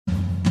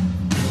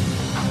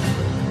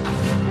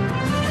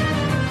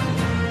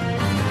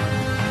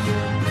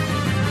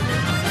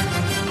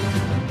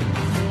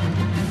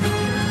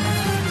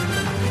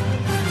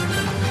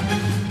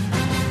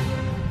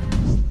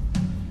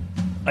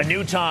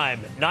New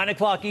time, 9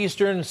 o'clock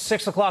Eastern,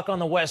 6 o'clock on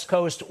the West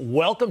Coast.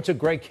 Welcome to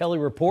Greg Kelly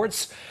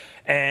Reports.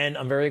 And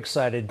I'm very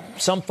excited.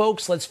 Some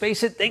folks, let's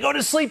face it, they go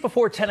to sleep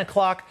before 10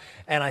 o'clock.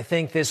 And I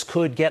think this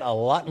could get a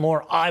lot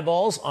more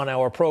eyeballs on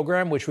our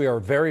program, which we are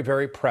very,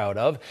 very proud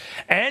of.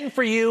 And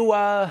for you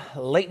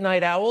late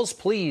night owls,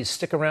 please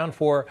stick around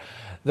for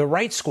The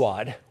Right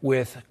Squad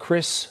with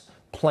Chris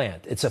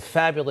Plant. It's a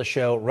fabulous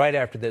show right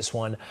after this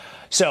one.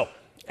 So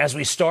as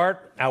we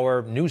start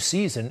our new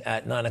season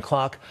at 9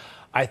 o'clock,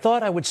 I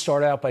thought I would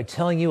start out by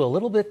telling you a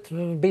little bit,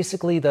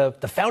 basically, the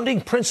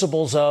founding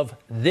principles of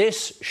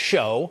this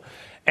show.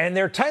 And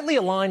they're tightly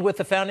aligned with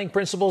the founding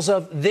principles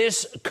of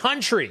this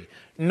country.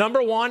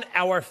 Number one,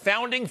 our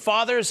founding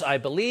fathers, I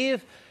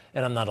believe,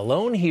 and I'm not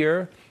alone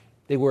here,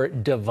 they were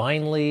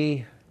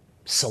divinely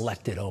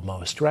selected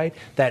almost, right?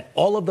 That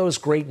all of those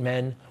great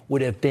men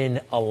would have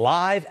been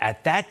alive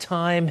at that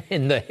time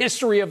in the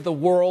history of the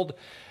world,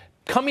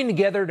 coming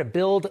together to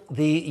build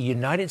the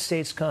United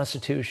States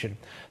Constitution,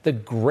 the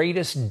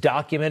greatest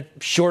document,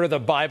 short of the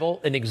Bible,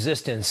 in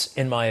existence,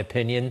 in my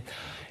opinion.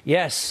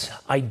 Yes,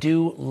 I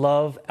do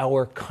love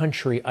our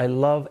country. I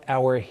love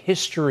our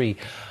history.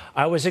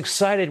 I was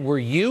excited. Were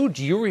you?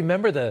 Do you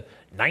remember the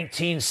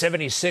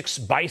 1976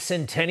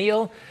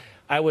 bicentennial?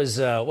 I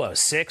was,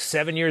 6,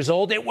 7 years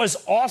old. It was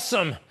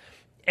awesome.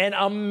 And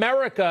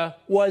America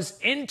was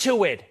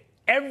into it.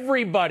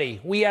 Everybody.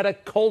 We had a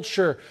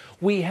culture.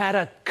 We had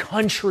a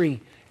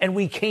country. And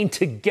we came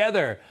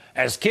together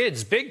as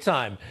kids, big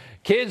time.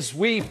 Kids,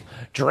 we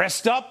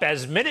dressed up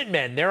as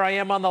Minutemen. There I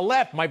am on the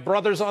left. My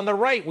brother's on the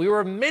right. We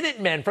were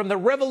Minutemen from the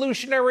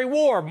Revolutionary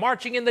War,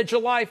 marching in the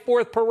July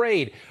 4th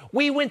parade.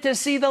 We went to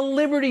see the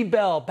Liberty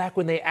Bell back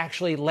when they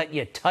actually let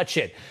you touch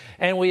it.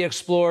 And we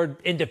explored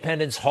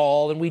Independence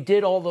Hall. And we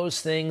did all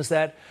those things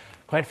that,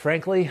 quite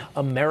frankly,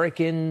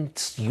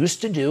 Americans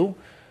used to do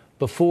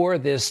before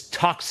this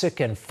toxic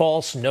and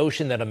false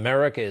notion that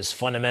America is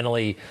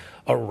fundamentally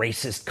a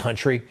racist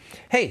country.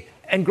 Hey,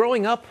 and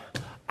growing up,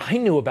 I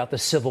knew about the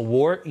Civil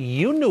War.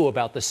 You knew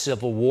about the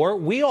Civil War.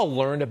 We all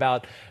learned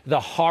about the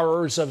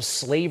horrors of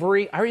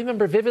slavery. I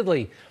remember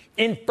vividly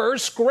in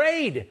first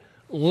grade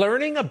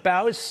learning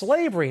about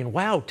slavery. And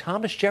wow,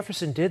 Thomas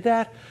Jefferson did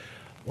that?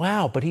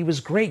 Wow, but he was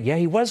great. Yeah,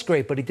 he was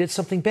great, but he did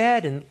something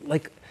bad. And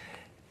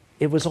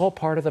it was all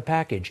part of the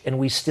package. And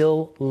we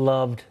still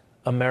loved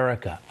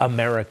America.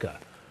 America,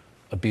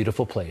 a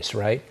beautiful place,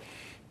 right?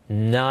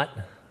 Not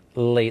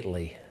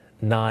lately.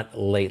 Not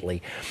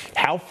lately.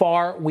 How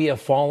far we have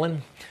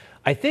fallen,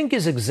 I think,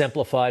 is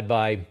exemplified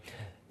by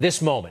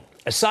this moment.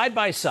 A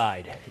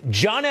side-by-side,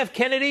 John F.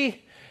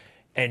 Kennedy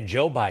and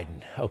Joe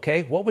Biden.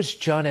 Okay, what was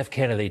John F.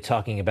 Kennedy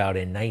talking about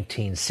in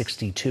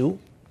 1962?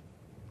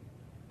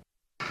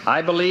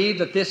 I believe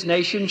that this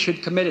nation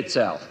should commit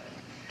itself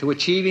to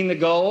achieving the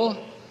goal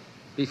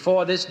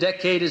before this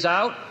decade is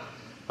out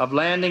of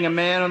landing a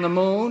man on the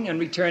moon and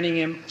returning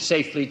him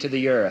safely to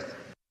the earth.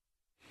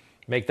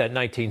 Make that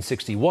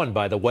 1961,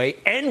 by the way.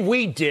 And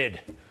we did.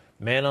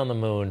 Man on the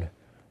moon,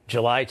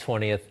 July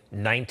 20th,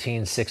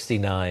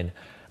 1969.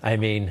 I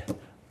mean,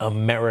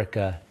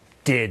 America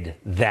did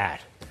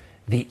that.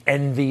 The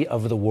envy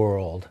of the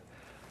world.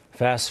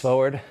 Fast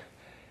forward,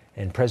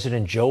 and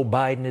President Joe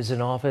Biden is in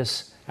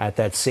office at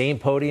that same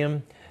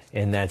podium,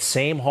 in that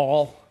same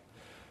hall,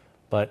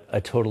 but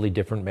a totally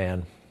different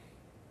man.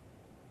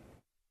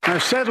 I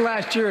said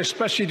last year,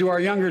 especially to our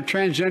younger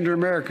transgender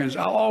Americans,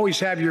 I'll always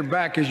have your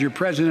back as your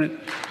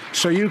president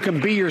so you can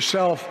be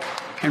yourself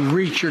and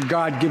reach your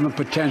God-given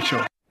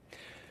potential.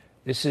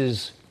 This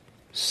is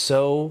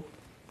so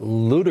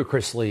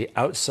ludicrously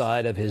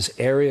outside of his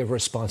area of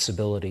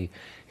responsibility,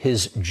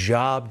 his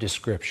job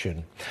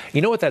description.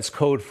 You know what that's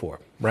code for,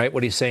 right?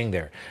 What he's saying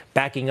there,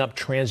 backing up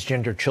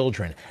transgender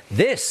children.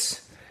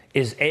 This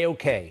is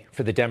A-OK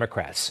for the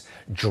Democrats.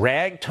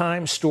 Drag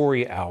time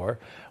story hour,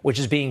 which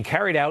is being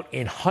carried out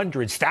in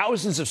hundreds,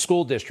 thousands of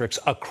school districts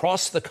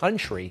across the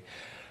country.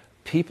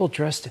 People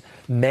dressed,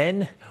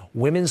 men,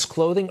 women's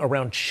clothing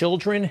around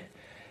children.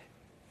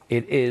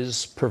 It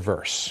is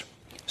perverse.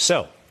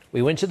 So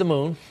we went to the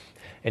moon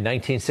in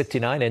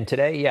 1969, and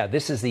today, yeah,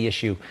 this is the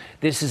issue.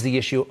 This is the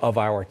issue of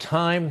our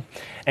time.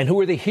 And who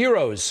are the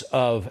heroes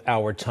of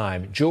our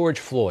time? George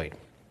Floyd.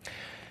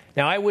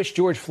 Now, I wish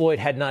George Floyd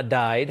had not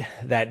died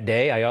that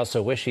day. I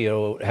also wish he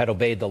had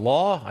obeyed the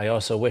law. I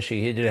also wish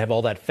he didn't have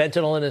all that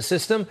fentanyl in his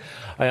system.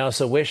 I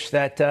also wish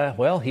that,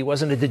 he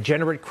wasn't a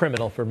degenerate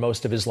criminal for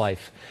most of his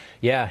life.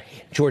 Yeah,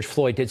 George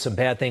Floyd did some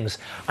bad things.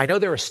 I know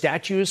there are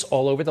statues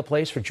all over the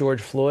place for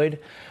George Floyd,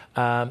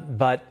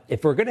 but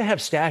if we're going to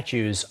have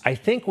statues, I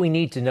think we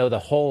need to know the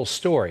whole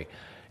story.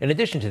 In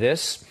addition to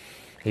this,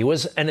 he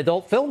was an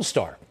adult film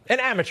star, an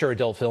amateur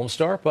adult film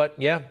star, but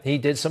yeah, he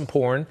did some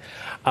porn.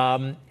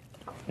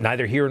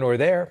 Neither here nor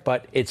there,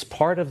 but it's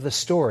part of the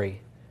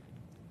story.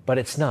 But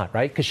it's not,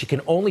 right? Because you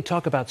can only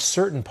talk about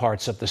certain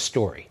parts of the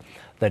story.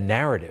 the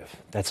narrative.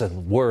 That's a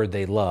word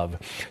they love.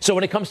 So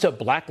when it comes to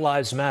Black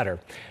Lives Matter,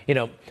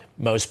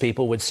 most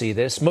people would see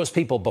this. Most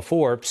people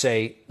before,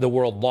 say, the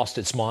world lost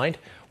its mind,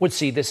 would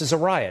see this as a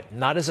riot,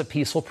 not as a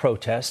peaceful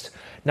protest,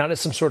 not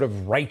as some sort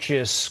of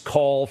righteous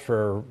call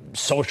for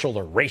social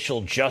or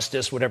racial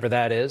justice, whatever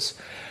that is.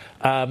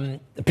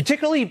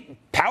 Particularly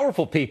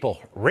powerful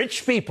people,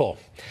 rich people,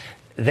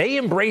 they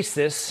embrace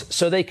this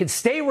so they could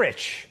stay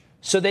rich,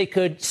 so they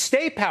could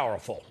stay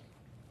powerful.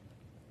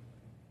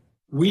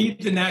 We,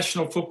 the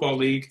National Football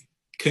League,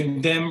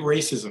 condemn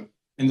racism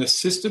and the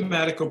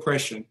systematic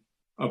oppression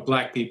of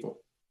Black people.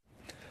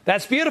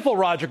 That's beautiful,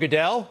 Roger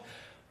Goodell.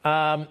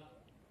 Why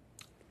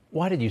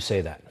did you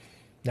say that?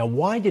 Now,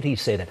 why did he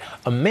say that?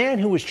 A man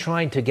who was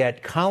trying to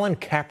get Colin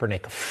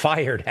Kaepernick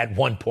fired at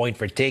one point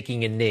for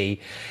taking a knee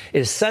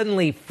is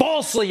suddenly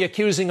falsely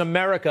accusing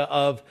America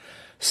of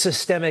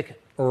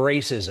systemic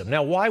racism.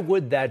 Now, why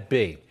would that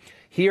be?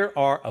 Here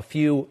are a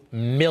few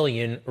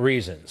million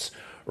reasons.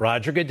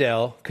 Roger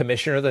Goodell,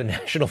 commissioner of the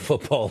National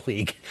Football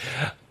League,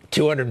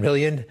 $200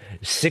 million,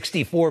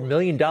 $64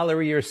 million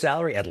a year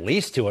salary, at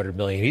least $200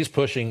 million. He's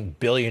pushing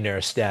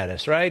billionaire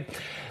status, right?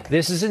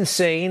 This is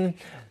insane,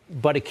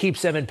 but it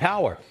keeps them in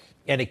power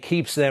and it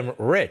keeps them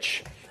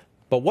rich.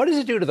 But what does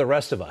it do to the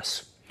rest of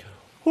us?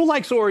 Who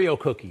likes Oreo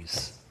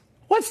cookies?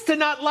 What's to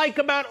not like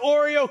about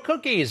Oreo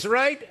cookies,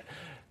 right?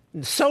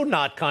 So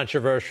not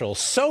controversial,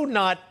 so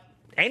not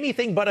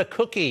anything but a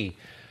cookie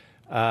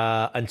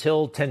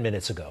until 10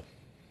 minutes ago.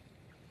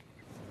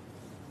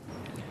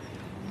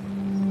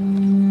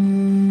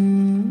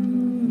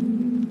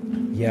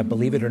 Yeah,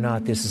 believe it or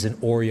not, this is an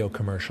Oreo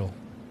commercial.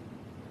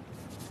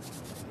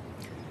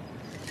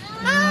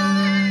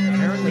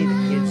 Apparently the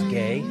kid's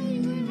gay.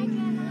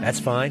 That's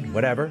fine,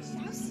 whatever.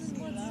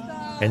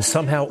 And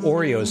somehow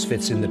Oreos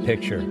fits in the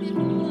picture.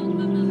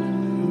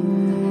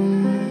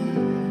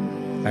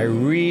 I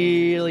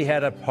really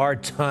had a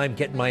hard time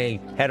getting my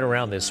head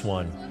around this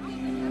one.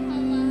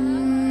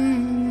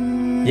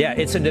 Yeah,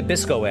 it's a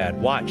Nabisco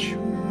ad. Watch.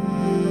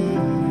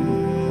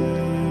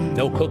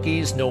 No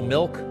cookies, no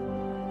milk.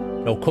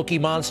 No Cookie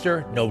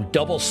Monster, no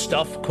double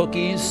stuffed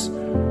cookies,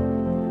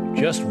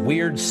 just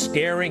weird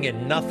staring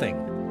and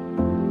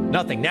nothing.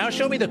 Nothing. Now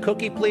show me the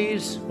cookie,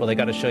 please. Well, they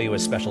got to show you a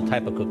special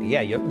type of cookie.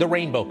 Yeah, the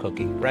rainbow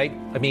cookie, right?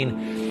 I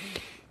mean,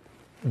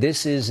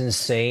 this is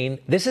insane.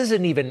 This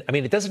isn't even,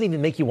 it doesn't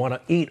even make you want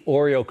to eat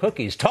Oreo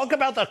cookies. Talk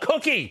about the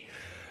cookie.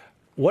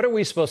 What are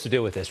we supposed to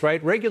do with this,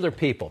 right? Regular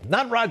people,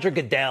 not Roger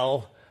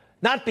Goodell,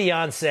 not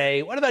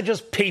Beyonce. What about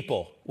just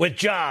people with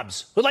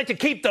jobs who'd like to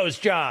keep those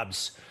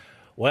jobs?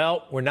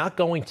 Well, we're not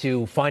going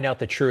to find out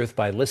the truth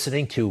by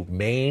listening to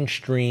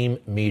mainstream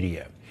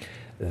media.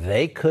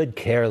 They could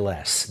care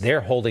less. They're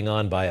holding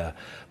on by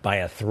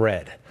a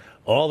thread.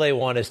 All they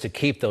want is to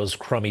keep those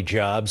crummy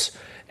jobs,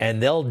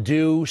 and they'll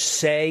do,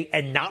 say,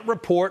 and not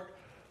report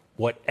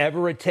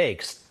whatever it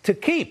takes to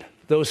keep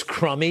those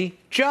crummy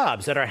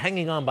jobs that are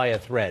hanging on by a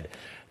thread.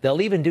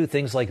 They'll even do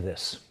things like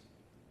this.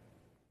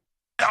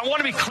 I want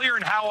to be clear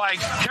in how I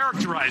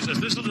characterize this.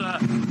 This is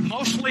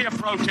mostly a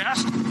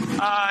protest.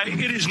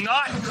 It is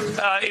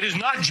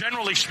not,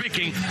 generally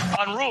speaking,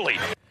 unruly.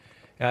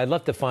 I'd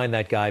love to find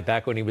that guy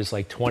back when he was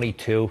like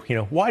 22.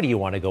 Why do you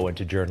want to go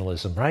into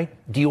journalism, right?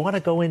 Do you want to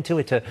go into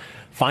it to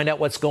find out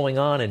what's going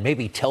on and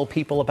maybe tell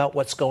people about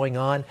what's going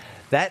on?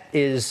 That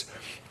is,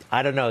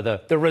 I don't know,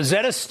 the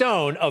Rosetta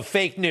Stone of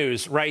fake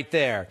news right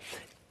there.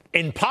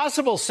 In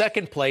possible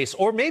second place,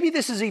 or maybe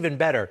this is even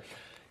better,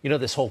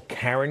 this whole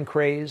Karen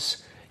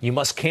craze. You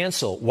must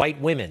cancel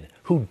white women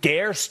who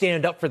dare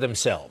stand up for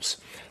themselves.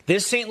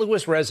 This St.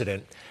 Louis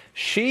resident,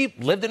 she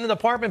lived in an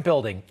apartment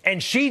building,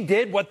 and she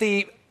did what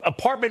the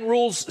apartment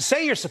rules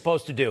say you're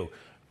supposed to do.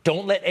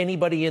 Don't let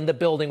anybody in the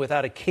building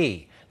without a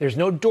key. There's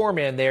no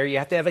doorman there. You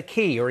have to have a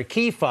key or a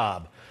key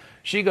fob.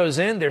 She goes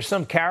in. There's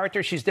some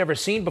character she's never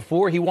seen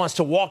before. He wants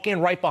to walk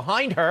in right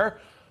behind her.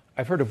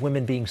 I've heard of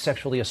women being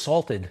sexually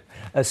assaulted,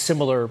 a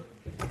similar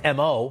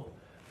M.O.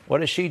 What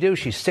does she do?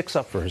 She sticks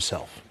up for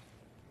herself.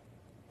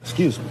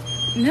 Excuse me.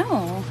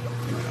 No.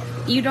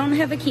 You don't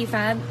have a key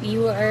fob.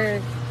 You are...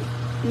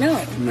 No.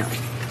 Ma'am.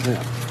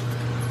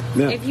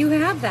 If you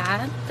have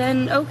that,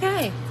 then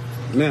okay.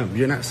 Ma'am,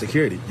 you're not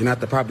security. You're not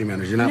the property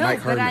manager. You're not Mike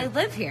Herman. No, but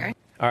I live here.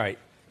 All right.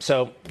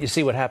 So you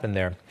see what happened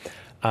there.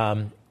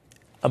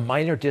 A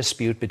minor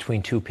dispute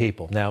between two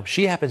people. Now,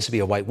 she happens to be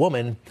a white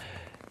woman.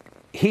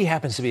 He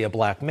happens to be a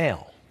black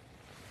male.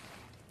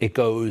 It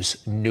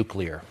goes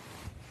nuclear.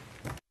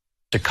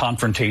 A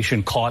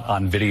confrontation caught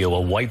on video,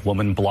 a white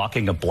woman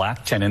blocking a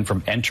black tenant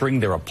from entering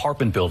their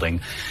apartment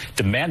building,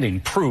 demanding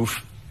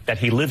proof that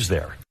he lives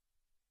there.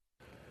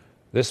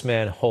 This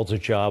man holds a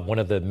job, one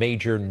of the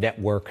major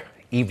network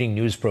evening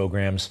news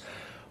programs.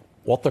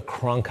 Walter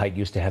Cronkite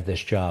used to have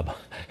this job,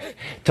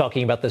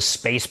 talking about the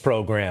space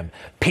program.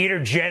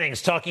 Peter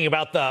Jennings talking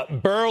about the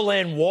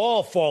Berlin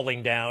Wall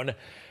falling down.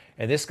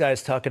 And this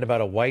guy's talking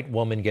about a white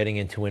woman getting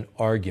into an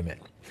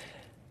argument.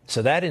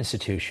 So that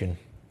institution,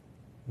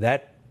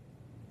 that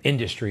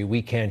industry,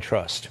 we can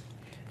trust.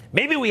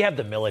 Maybe we have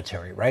the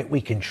military, right?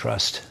 We can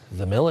trust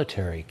the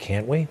military,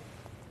 can't we?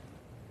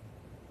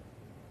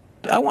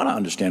 I want to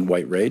understand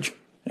white rage,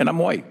 and I'm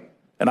white,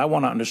 and I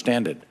want to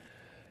understand it.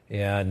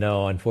 Yeah,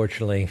 no,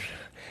 unfortunately,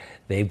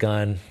 we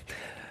haven't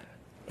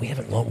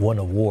won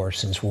a war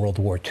since World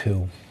War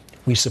II.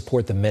 We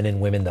support the men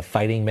and women, the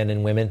fighting men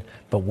and women,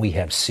 but we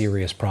have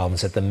serious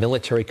problems. That the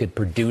military could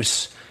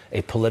produce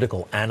a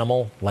political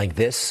animal like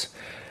this,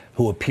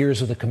 who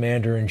appears with the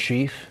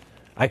commander-in-chief.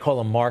 I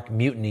call him Mark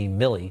Mutiny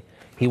Milley.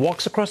 He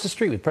walks across the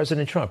street with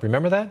President Trump.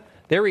 Remember that?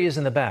 There he is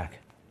in the back.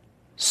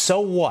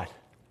 So what?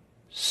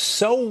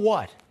 So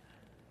what?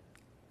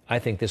 I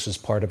think this was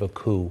part of a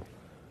coup.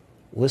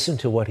 Listen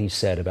to what he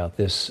said about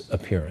this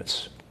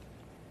appearance.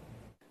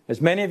 As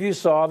many of you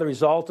saw, the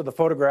result of the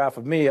photograph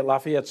of me at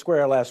Lafayette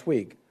Square last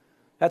week,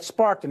 that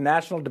sparked a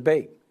national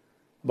debate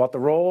about the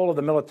role of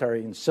the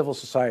military in civil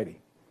society.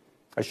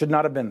 I should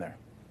not have been there.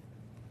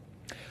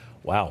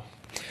 Wow.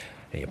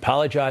 He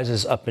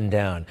apologizes up and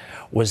down.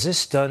 Was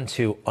this done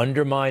to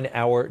undermine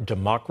our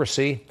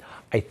democracy?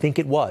 I think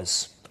it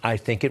was. I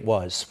think it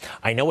was.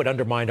 I know it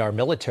undermined our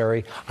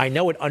military. I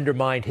know it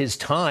undermined his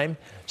time,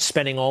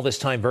 spending all this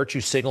time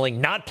virtue signaling,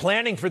 not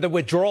planning for the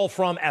withdrawal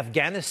from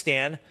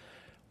Afghanistan,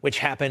 which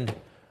happened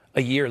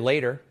a year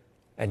later.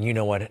 And you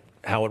know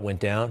how it went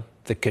down?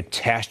 The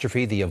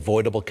catastrophe, the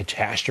avoidable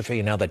catastrophe,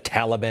 and now the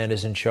Taliban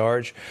is in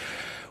charge.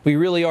 We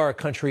really are a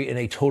country in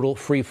a total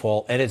free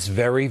fall, and it's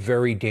very,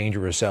 very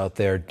dangerous out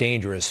there.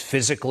 Dangerous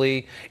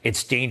physically.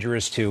 It's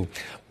dangerous to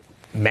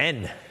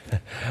men.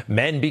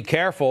 Men, be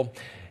careful.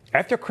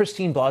 After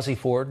Christine Blasey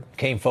Ford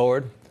came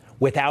forward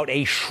without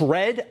a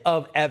shred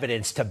of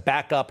evidence to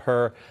back up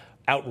her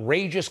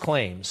outrageous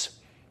claims,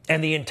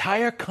 and the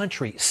entire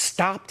country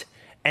stopped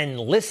and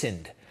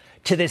listened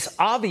to this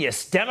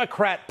obvious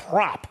Democrat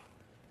prop,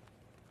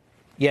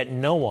 yet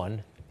no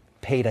one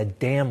paid a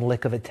damn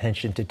lick of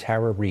attention to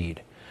Tara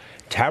Reade.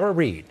 Tara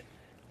Reade,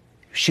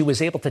 she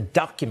was able to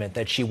document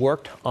that she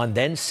worked on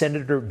then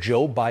Senator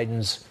Joe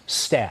Biden's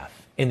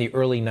staff in the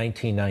early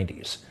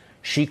 1990s.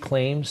 She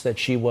claims that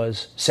she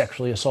was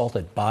sexually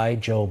assaulted by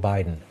Joe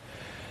Biden.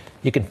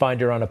 You can find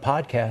her on a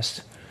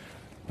podcast,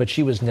 but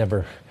she was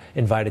never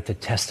invited to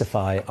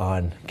testify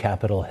on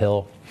Capitol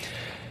Hill.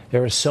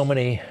 There are so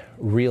many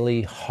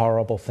really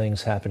horrible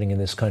things happening in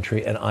this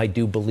country, and I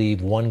do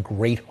believe one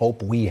great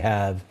hope we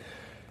have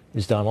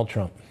is Donald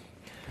Trump.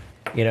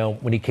 You know,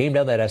 when he came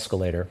down that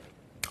escalator,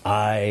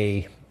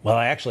 I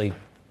actually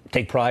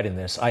take pride in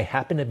this. I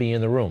happened to be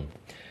in the room.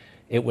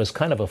 It was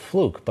kind of a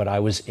fluke, but I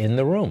was in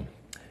the room.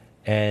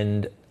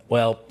 And,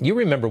 well, you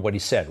remember what he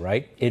said,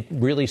 right? It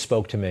really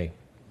spoke to me.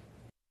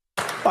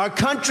 Our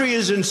country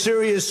is in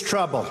serious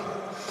trouble.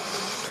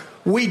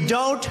 We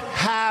don't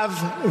have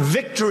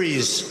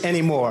victories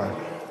anymore.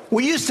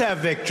 We used to have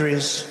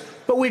victories,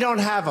 but we don't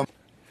have them.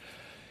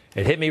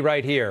 It hit me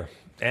right here.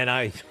 And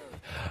I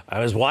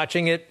was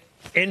watching it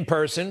in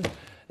person.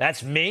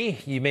 That's me.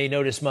 You may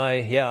notice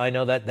I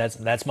know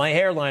that's my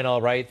hairline,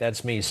 all right.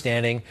 That's me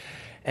standing.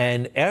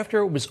 And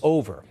after it was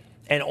over,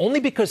 and only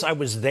because I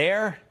was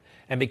there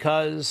and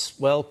because,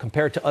 well,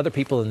 compared to other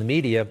people in the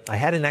media, I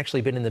hadn't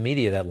actually been in the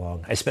media that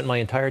long. I spent my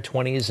entire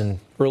 20s and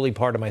early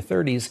part of my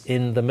 30s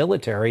in the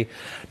military,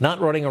 not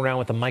running around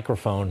with a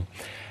microphone.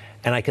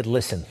 And I could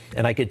listen,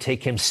 and I could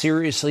take him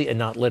seriously and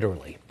not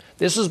literally.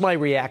 This was my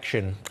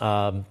reaction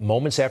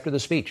moments after the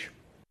speech.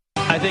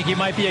 I think he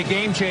might be a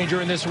game changer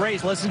in this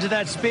race. Listen to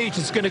that speech.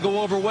 It's going to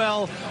go over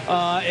well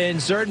in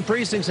certain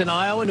precincts in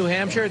Iowa, New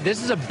Hampshire.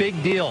 This is a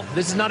big deal.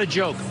 This is not a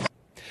joke.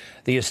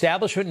 The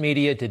establishment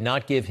media did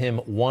not give him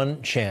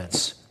one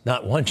chance.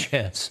 Not one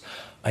chance.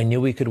 I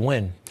knew he could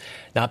win.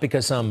 Not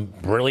because I'm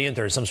brilliant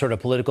or some sort of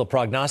political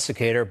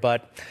prognosticator,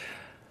 but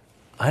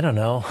I don't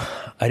know.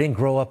 I didn't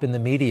grow up in the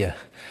media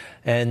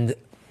and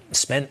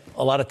spent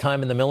a lot of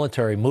time in the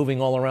military,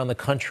 moving all around the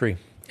country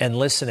and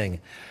listening.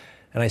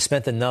 And I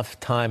spent enough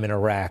time in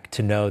Iraq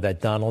to know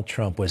that Donald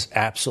Trump was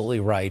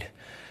absolutely right.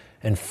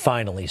 And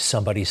finally,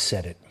 somebody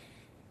said it.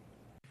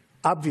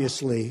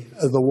 Obviously,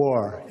 the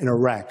war in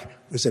Iraq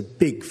was a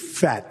big,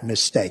 fat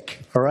mistake,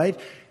 all right?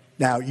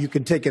 Now, you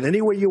can take it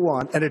any way you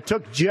want, and it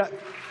took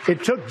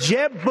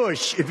Jeb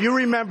Bush, if you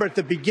remember at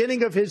the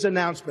beginning of his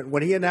announcement,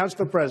 when he announced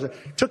for president,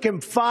 it took him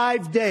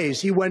 5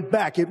 days. He went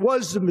back. It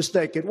was a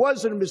mistake. It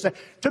wasn't a mistake.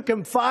 It took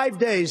him 5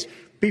 days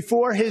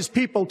before his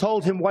people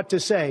told him what to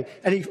say,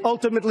 and he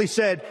ultimately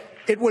said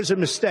it was a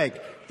mistake.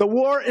 The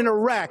war in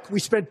Iraq, we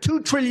spent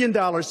 $2 trillion,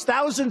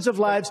 thousands of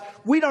lives.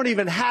 We don't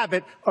even have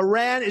it.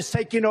 Iran is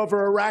taking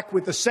over Iraq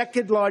with the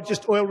second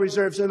largest oil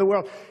reserves in the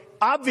world.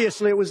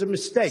 Obviously, it was a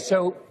mistake.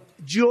 So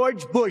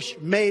George Bush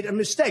made a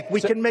mistake.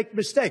 We can make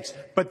mistakes,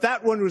 but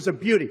that one was a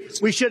beauty.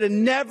 We should have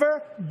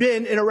never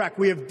been in Iraq.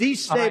 We have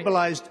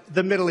destabilized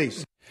the Middle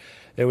East.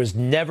 There was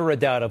never a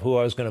doubt of who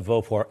I was going to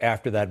vote for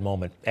after that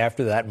moment.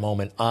 After that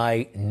moment,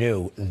 I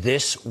knew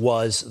this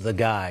was the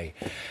guy.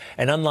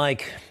 And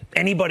unlike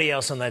anybody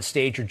else on that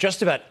stage, or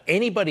just about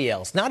anybody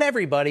else, not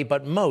everybody,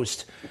 but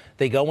most,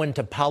 they go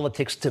into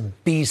politics to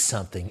be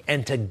something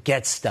and to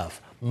get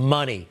stuff,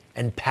 money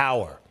and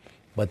power.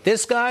 But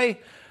this guy,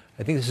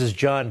 I think this is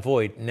John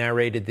Voight,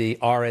 narrated the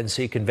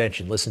RNC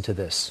convention. Listen to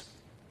this.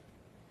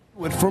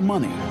 For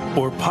money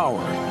or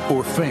power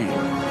or fame.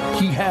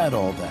 He had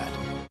all that.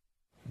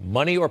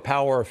 Money or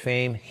power or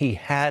fame, he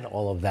had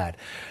all of that.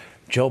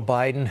 Joe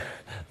Biden,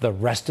 the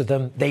rest of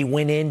them, they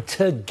went in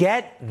to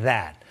get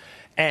that.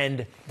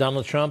 And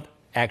Donald Trump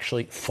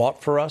actually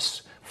fought for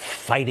us,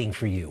 fighting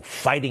for you,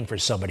 fighting for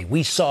somebody.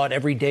 We saw it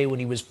every day when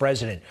he was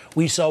president.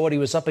 We saw what he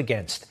was up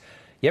against.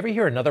 You ever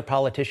hear another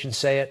politician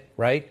say it,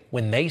 right?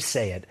 When they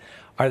say it,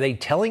 are they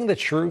telling the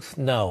truth?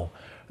 No.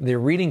 They're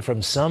reading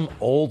from some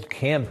old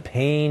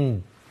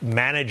campaign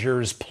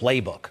manager's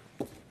playbook.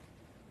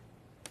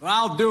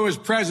 I'll do as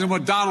president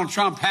what Donald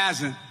Trump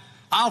hasn't.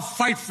 I'll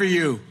fight for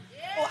you.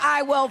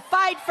 I will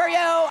fight for you.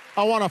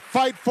 I want to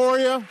fight for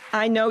you.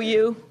 I know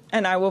you,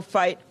 and I will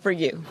fight for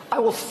you. I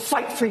will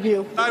fight for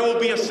you. I will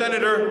be a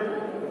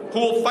senator who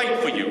will fight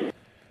for you.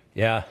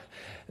 Yeah.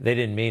 They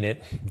didn't mean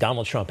it.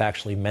 Donald Trump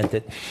actually meant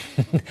it.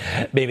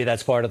 Maybe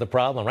that's part of the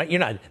problem,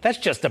 right? That's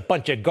just a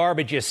bunch of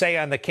garbage you say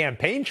on the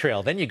campaign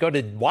trail. Then you go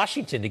to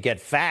Washington to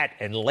get fat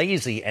and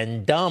lazy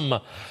and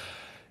dumb.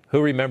 Who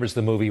remembers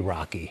the movie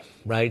Rocky,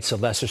 right?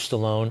 Sylvester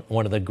Stallone,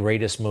 one of the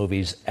greatest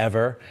movies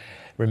ever.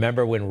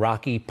 Remember when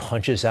Rocky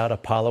punches out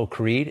Apollo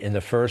Creed in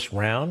the first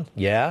round?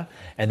 Yeah.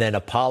 And then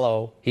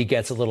Apollo, he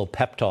gets a little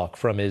pep talk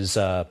from his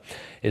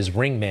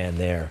ring man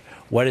there.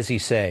 What does he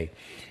say?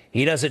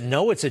 He doesn't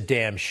know it's a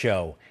damn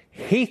show.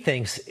 He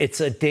thinks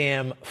it's a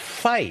damn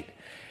fight.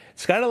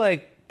 It's kind of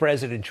like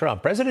President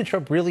Trump. President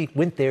Trump really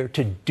went there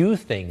to do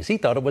things. He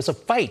thought it was a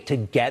fight to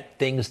get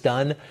things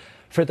done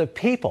for the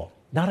people,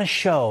 not a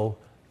show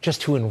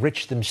just to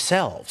enrich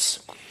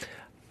themselves.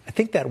 I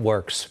think that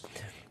works.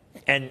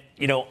 And,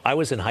 I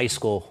was in high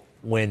school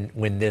when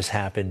this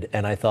happened,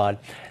 and I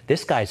thought,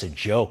 this guy's a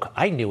joke.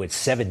 I knew at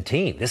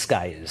 17, this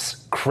guy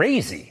is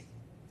crazy.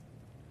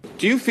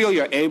 Do you feel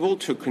you're able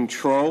to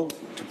control,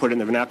 to put it in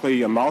the vernacular,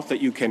 your mouth,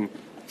 that you can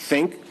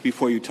think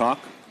before you talk?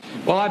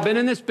 Well, I've been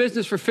in this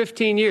business for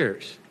 15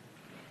 years.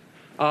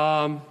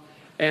 I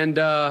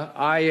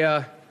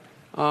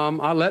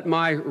let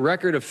my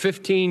record of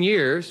 15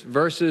 years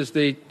versus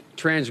the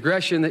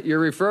transgression that you're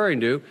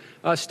referring to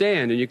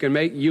stand,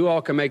 and you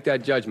all can make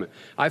that judgment.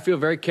 I feel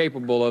very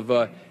capable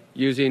of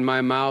using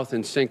my mouth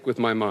in sync with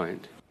my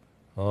mind.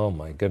 Oh,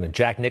 my goodness.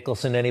 Jack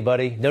Nicholson,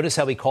 anybody? Notice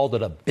how he called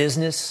it a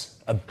business?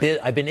 I've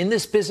been in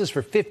this business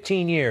for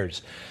 15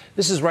 years.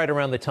 This is right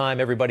around the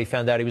time everybody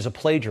found out he was a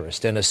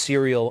plagiarist and a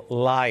serial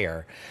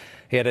liar.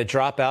 He had to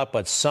drop out,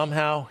 but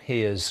somehow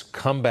he has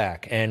come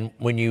back. And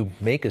when you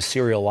make a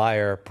serial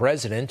liar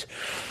president,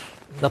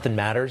 nothing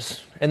matters.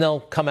 And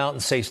they'll come out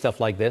and say stuff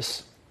like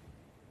this.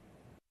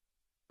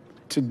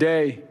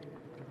 Today,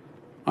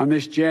 on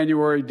this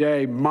January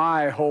day,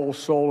 my whole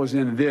soul is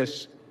in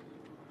this.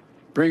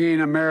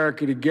 Bringing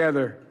America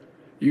together,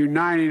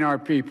 uniting our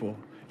people,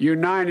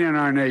 uniting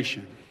our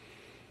nation.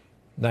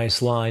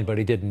 Nice line, but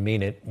he didn't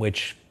mean it,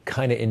 which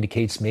kind of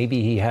indicates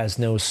maybe he has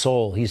no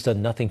soul. He's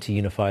done nothing to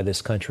unify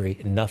this country,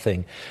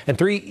 nothing. And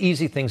 3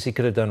 easy things he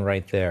could have done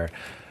right there.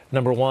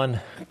 Number 1,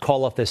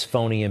 call off this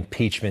phony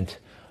impeachment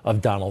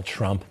of Donald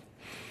Trump.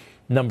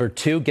 Number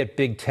 2, get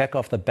big tech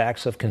off the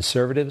backs of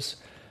conservatives.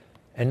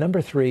 And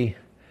number 3,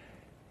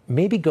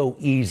 maybe go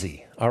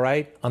easy, all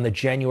right, on the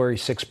January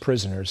 6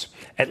 prisoners,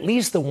 at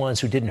least the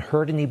ones who didn't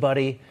hurt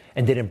anybody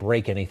and didn't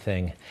break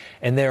anything.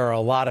 And there are a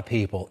lot of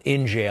people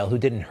in jail who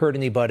didn't hurt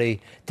anybody,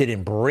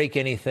 didn't break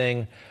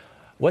anything.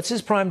 What's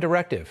his prime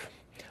directive?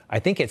 I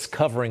think it's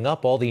covering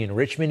up all the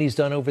enrichment he's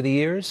done over the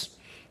years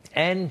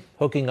and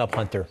hooking up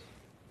Hunter.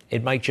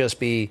 It might just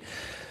be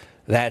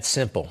that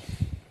simple.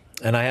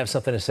 And I have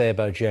something to say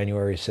about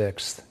January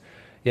 6th.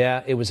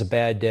 Yeah, it was a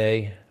bad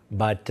day,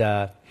 but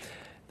the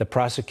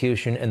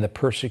prosecution and the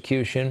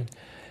persecution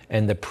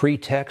and the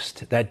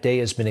pretext, that day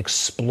has been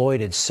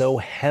exploited so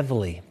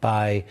heavily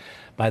by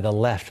the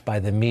left, by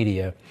the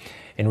media.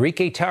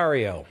 Enrique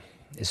Tarrio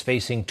is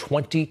facing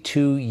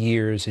 22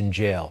 years in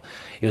jail.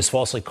 He was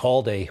falsely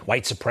called a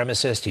white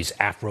supremacist. He's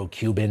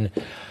Afro-Cuban.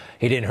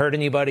 He didn't hurt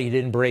anybody. He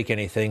didn't break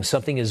anything.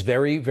 Something is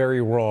very,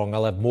 very wrong.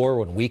 I'll have more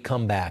when we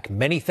come back.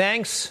 Many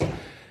thanks.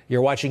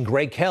 You're watching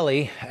Greg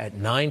Kelly at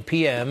 9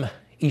 p.m.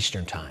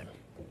 Eastern Time.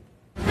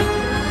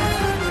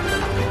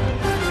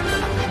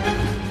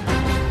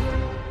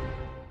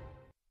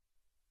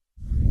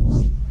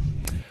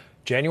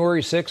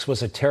 January 6th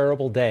was a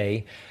terrible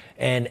day,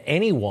 and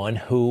anyone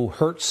who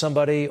hurt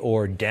somebody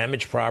or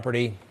damaged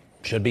property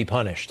should be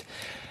punished.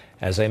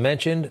 As I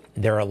mentioned,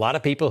 there are a lot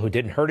of people who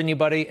didn't hurt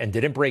anybody and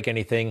didn't break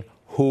anything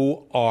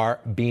who are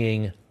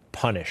being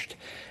punished.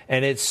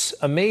 And it's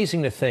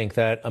amazing to think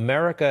that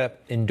America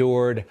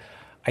endured,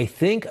 I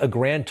think, a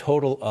grand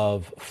total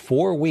of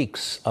 4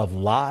 weeks of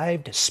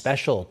live,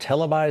 special,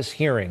 televised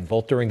hearing,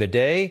 both during the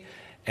day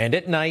and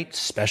at night,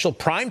 special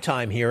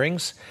primetime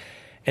hearings.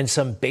 And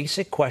some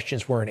basic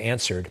questions weren't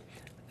answered.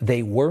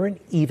 They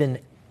weren't even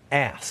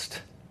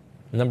asked.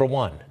 Number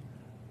 1,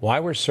 why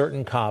were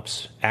certain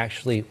cops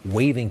actually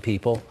waving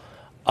people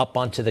up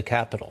onto the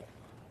Capitol?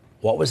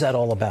 What was that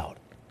all about?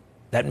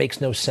 That makes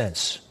no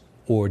sense,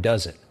 or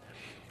does it?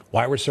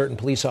 Why were certain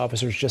police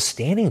officers just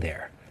standing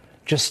there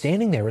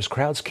as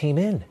crowds came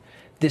in?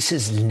 This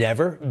has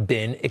never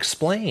been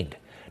explained.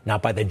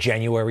 Not by the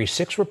January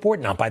 6th report,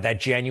 not by that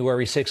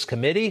January 6th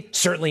committee,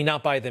 certainly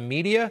not by the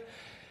media,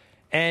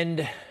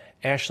 and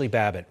Ashley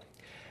Babbitt.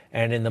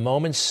 And in the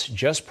moments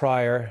just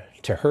prior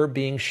to her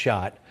being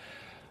shot,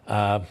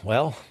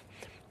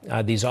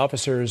 these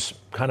officers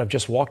kind of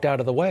just walked out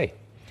of the way.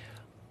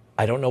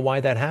 I don't know why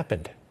that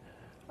happened.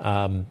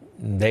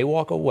 They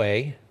walk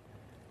away,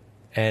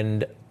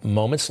 and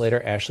moments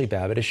later, Ashley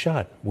Babbitt is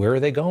shot. Where are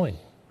they going?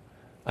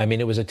 I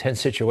mean, it was a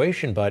tense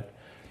situation, but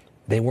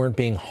they weren't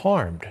being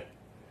harmed.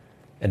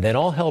 And then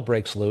all hell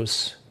breaks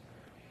loose,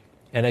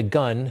 and a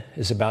gun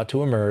is about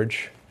to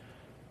emerge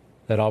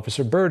that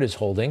Officer Byrd is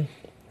holding,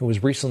 who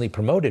was recently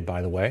promoted,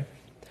 by the way,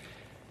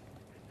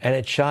 and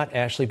it shot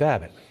Ashley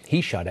Babbitt.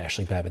 He shot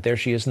Ashley Babbitt. There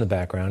she is in the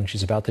background.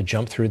 She's about to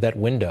jump through that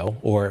window,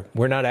 or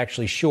we're not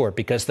actually sure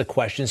because the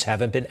questions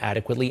haven't been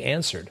adequately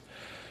answered.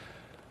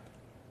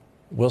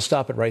 We'll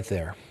stop it right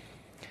there.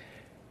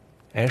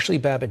 Ashley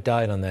Babbitt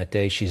died on that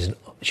day.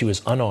 She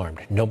was unarmed.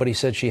 Nobody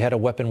said she had a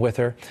weapon with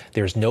her.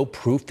 There's no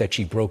proof that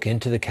she broke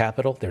into the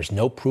Capitol. There's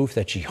no proof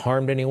that she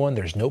harmed anyone.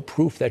 There's no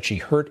proof that she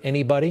hurt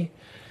anybody.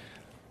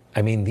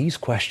 I mean, these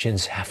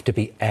questions have to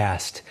be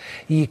asked.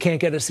 You can't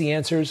get us the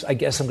answers. I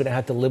guess I'm going to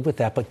have to live with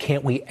that. But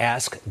can't we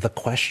ask the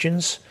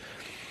questions?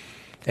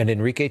 And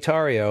Enrique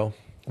Tarrio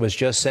was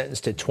just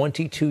sentenced to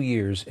 22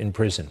 years in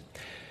prison.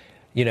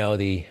 You know,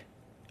 the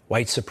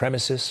white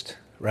supremacist,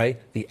 right?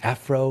 The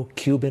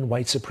Afro-Cuban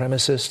white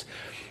supremacist.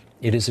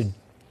 It is a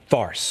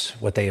farce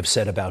what they have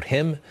said about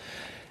him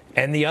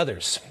and the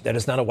others. That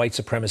is not a white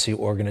supremacy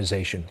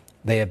organization.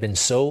 They have been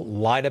so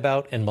lied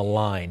about and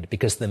maligned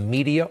because the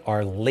media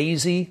are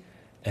lazy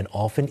and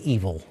often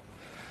evil.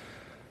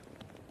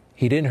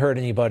 He didn't hurt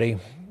anybody.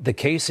 The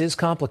case is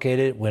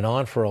complicated. It went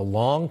on for a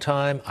long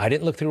time. I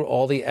didn't look through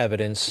all the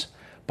evidence,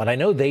 but I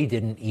know they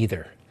didn't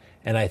either.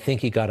 And I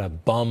think he got a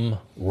bum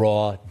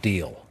raw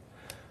deal.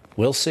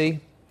 We'll see.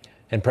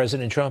 And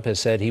President Trump has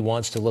said he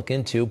wants to look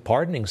into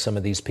pardoning some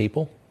of these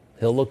people.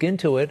 He'll look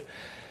into it.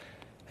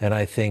 And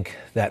I think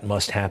that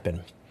must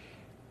happen.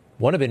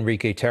 One of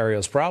Enrique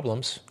Tarrio's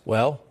problems,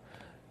 well,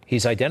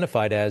 he's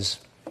identified as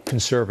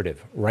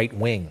conservative, right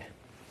wing.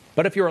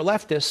 But if you're a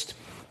leftist,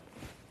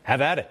 have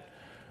at it.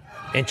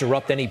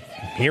 Interrupt any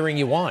hearing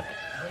you want.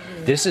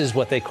 This is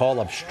what they call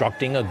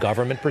obstructing a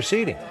government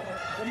proceeding.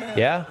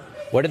 Yeah?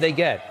 What did they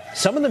get?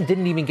 Some of them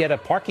didn't even get a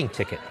parking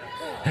ticket.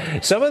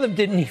 Some of them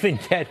didn't even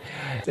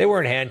they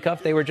weren't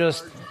handcuffed. They were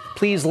just,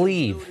 please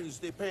leave.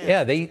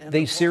 Yeah,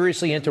 they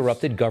seriously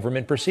interrupted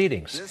government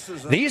proceedings.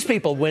 These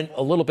people went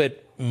a little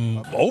bit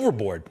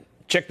overboard.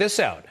 Check this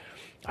out.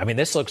 I mean,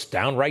 this looks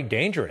downright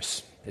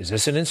dangerous. Is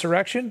this an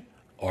insurrection?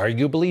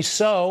 Arguably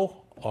so.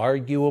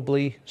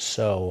 Arguably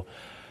so.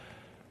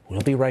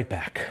 We'll be right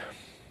back.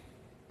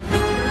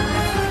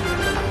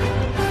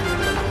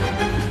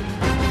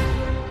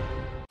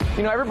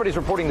 You know, everybody's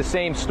reporting the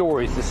same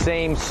stories, the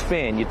same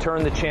spin. You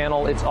turn the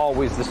channel, it's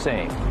always the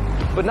same.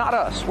 But not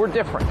us. We're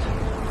different.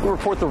 We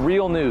report the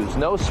real news.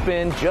 No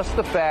spin, just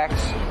the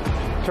facts.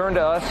 Turn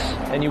to us,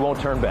 and you won't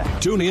turn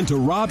back. Tune in to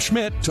Rob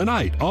Schmidt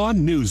tonight on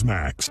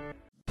Newsmax.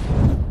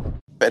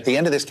 At the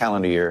end of this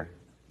calendar year,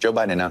 Joe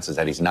Biden announces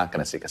that he's not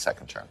going to seek a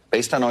second term.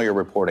 Based on all your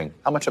reporting,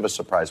 how much of a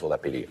surprise will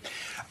that be to you?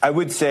 I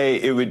would say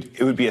it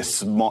would be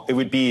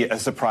a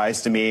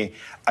surprise to me,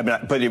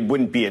 but it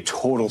wouldn't be a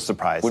total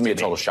surprise. Wouldn't be a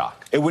total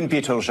shock. It wouldn't be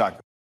a total shock.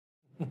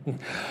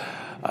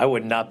 I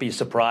would not be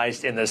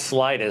surprised in the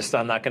slightest.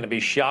 I'm not going to be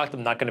shocked.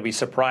 I'm not going to be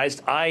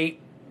surprised. I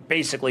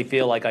basically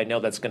feel like I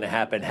know that's going to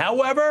happen.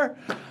 However,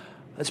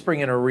 let's bring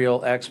in a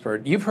real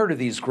expert. You've heard of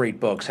these great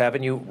books,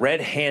 haven't you?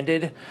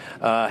 Red-Handed,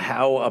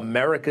 How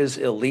America's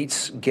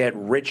Elites Get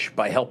Rich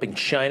by Helping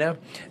China.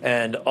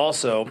 And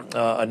also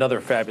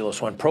another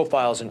fabulous one,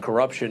 Profiles in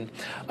Corruption,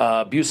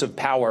 Abuse of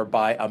Power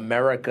by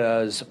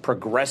America's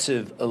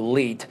Progressive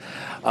Elite.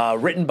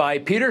 Written by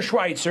Peter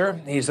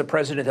Schweizer. He's the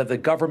president of the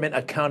Government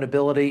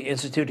Accountability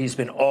Institute. He's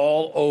been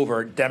all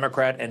over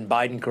Democrat and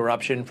Biden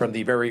corruption from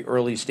the very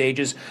early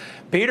stages.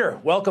 Peter,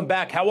 welcome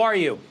back. How are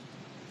you?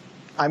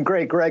 I'm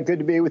great, Greg. Good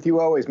to be with you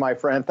always, my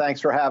friend.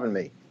 Thanks for having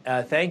me.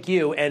 Thank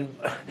you. And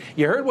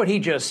you heard what he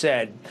just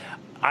said.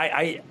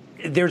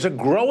 There's a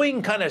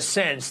growing kind of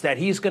sense that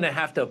he's going to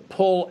have to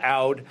pull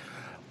out.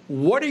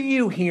 What are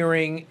you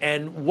hearing,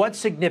 and what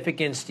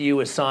significance do you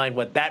assign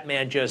what that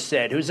man just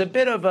said, who's a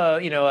bit of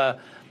a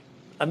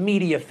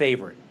media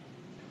favorite?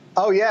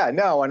 Oh, yeah,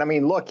 no. And I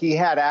mean, look, he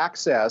had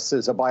access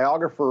as a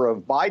biographer of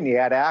Biden. He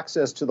had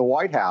access to the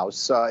White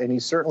House, and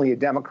he's certainly a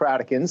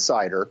Democratic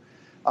insider.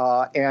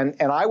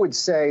 And I would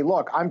say,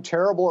 look, I'm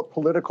terrible at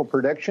political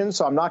predictions,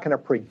 so I'm not going to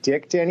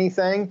predict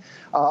anything.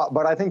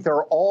 But I think there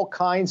are all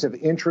kinds of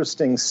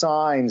interesting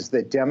signs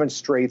that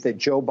demonstrate that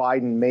Joe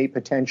Biden may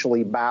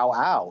potentially bow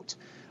out.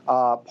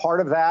 Part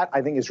of that,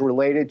 I think, is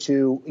related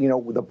to,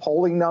 the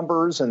polling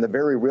numbers and the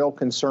very real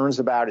concerns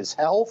about his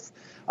health.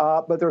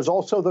 But there's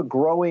also the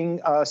growing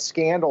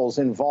scandals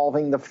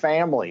involving the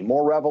family,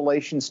 more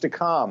revelations to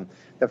come.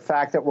 The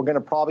fact that we're going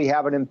to probably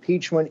have an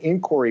impeachment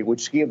inquiry,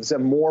 which gives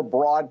them more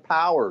broad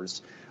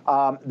powers.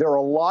 There are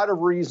a lot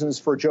of reasons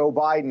for Joe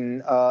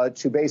Biden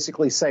to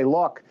basically say,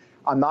 look,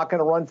 I'm not going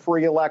to run for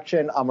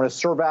re-election. I'm going to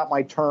serve out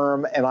my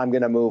term, and I'm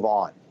going to move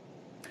on.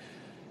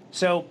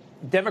 So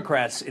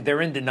Democrats,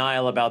 they're in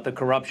denial about the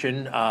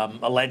corruption,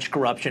 alleged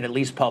corruption, at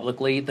least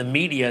publicly. The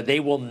media,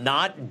 they will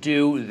not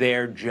do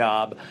their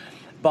job.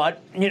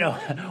 But, you know,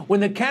 when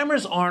the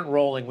cameras aren't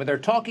rolling, when they're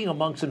talking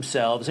amongst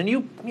themselves, and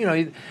you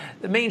know,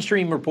 the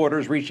mainstream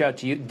reporters reach out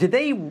to you, do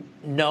they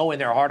know in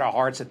their heart of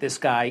hearts that this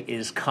guy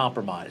is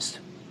compromised?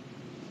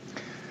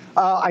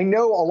 I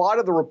know a lot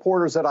of the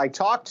reporters that I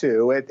talk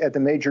to at the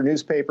major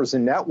newspapers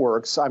and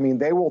networks, I mean,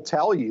 they will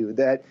tell you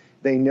that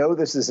they know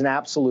this is an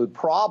absolute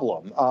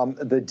problem.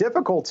 The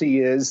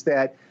difficulty is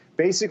that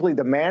basically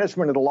the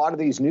management of a lot of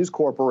these news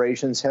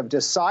corporations have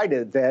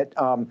decided that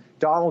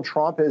Donald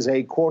Trump is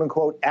a, quote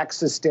unquote,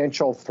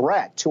 existential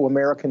threat to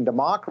American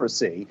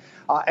democracy.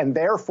 And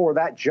therefore,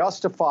 that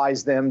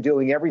justifies them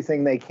doing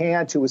everything they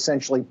can to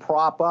essentially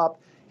prop up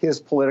his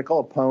political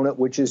opponent,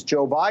 which is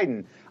Joe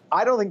Biden.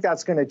 I don't think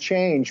that's going to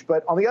change.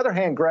 But on the other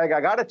hand, Greg, I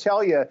got to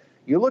tell you,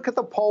 you look at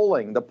the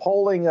polling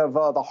of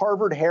the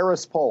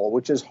Harvard-Harris poll,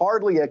 which is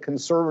hardly a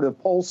conservative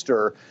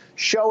pollster,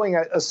 showing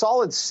a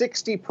solid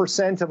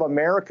 60% of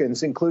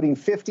Americans, including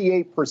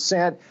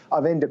 58%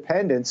 of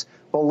independents,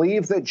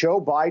 believe that Joe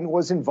Biden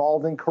was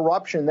involved in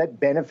corruption that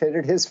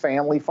benefited his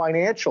family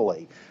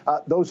financially.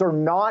 Those are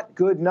not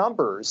good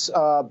numbers.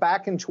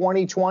 Back in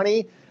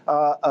 2020,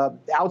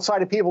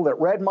 outside of people that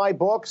read my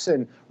books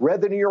and read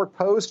the New York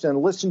Post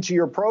and listened to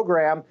your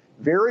program,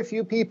 very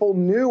few people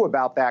knew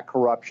about that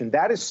corruption.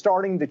 That is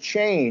starting to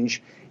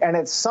change. And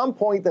at some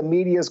point, the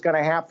media is going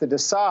to have to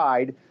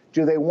decide,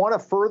 do they want to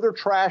further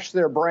trash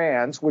their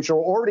brands, which are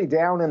already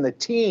down in the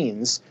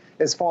teens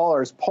as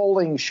far as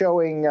polling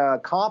showing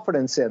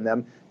confidence in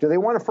them? Do they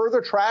want to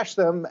further trash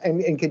them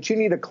and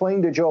continue to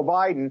cling to Joe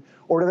Biden,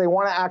 or do they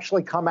want to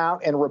actually come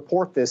out and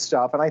report this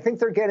stuff? And I think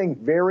they're getting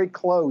very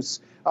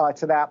close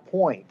to that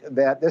point,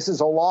 that this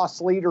is a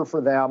lost leader for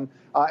them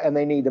and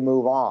they need to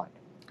move on.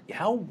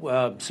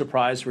 How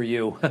surprised were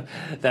you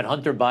that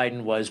Hunter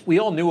Biden was? We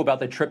all knew about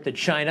the trip to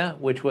China,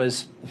 which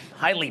was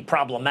highly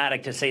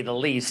problematic, to say the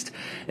least,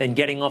 and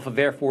getting off of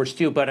Air Force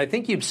Two. But I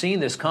think you've seen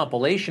this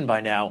compilation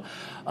by now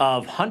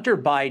of Hunter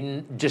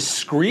Biden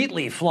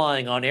discreetly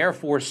flying on Air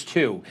Force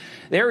Two.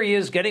 There he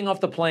is getting off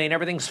the plane.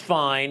 Everything's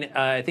fine.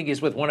 I think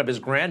he's with one of his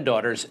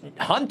granddaughters.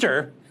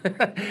 Hunter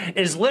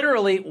is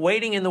literally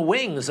waiting in the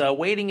wings,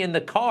 waiting in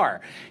the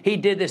car. He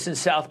did this in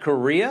South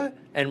Korea,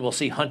 and we'll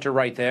see Hunter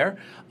right there.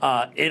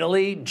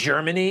 Italy,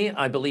 Germany,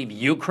 I believe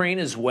Ukraine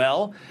as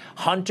well.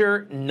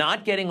 Hunter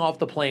not getting off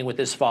the plane with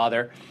his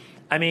father.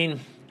 I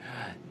mean,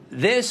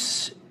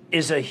 this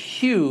is a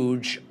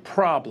huge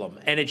problem,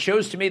 and it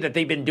shows to me that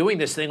they've been doing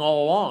this thing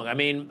all along. I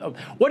mean,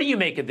 what do you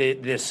make of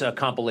this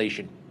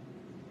compilation?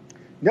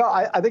 No,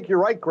 I think you're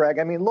right, Greg.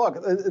 I mean, look,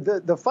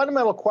 the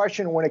fundamental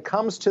question when it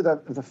comes to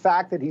the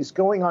fact that he's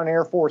going on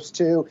Air Force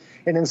Two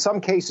and in some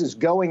cases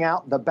going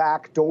out the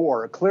back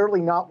door, clearly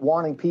not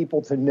wanting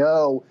people to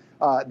know,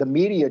 the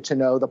media to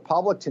know, the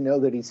public to know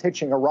that he's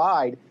hitching a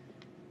ride,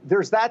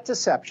 there's that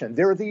deception.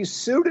 There are these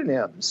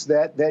pseudonyms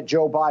that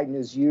Joe Biden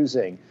is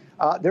using.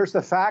 There's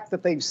the fact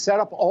that they've set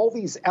up all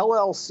these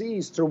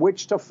LLCs through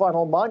which to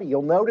funnel money.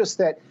 You'll notice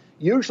that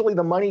usually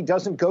the money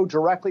doesn't go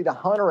directly to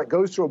Hunter. It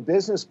goes to a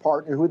business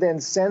partner who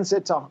then sends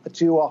it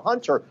to a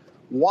Hunter.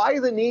 Why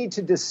the need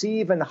to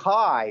deceive and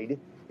hide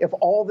if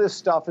all this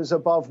stuff is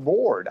above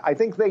board? I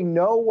think they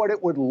know what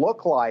it would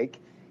look like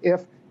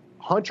if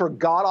Hunter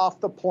got off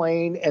the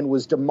plane and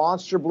was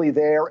demonstrably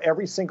there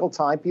every single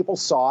time people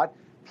saw it.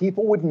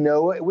 People would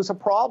know it was a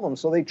problem,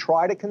 so they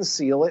try to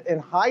conceal it and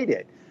hide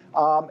it.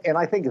 And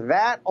I think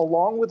that,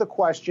 along with the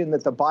question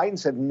that the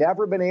Bidens have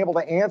never been able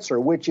to answer,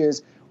 which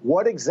is,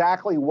 what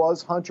exactly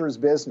was Hunter's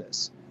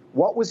business?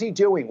 What was he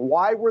doing?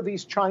 Why were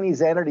these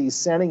Chinese entities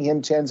sending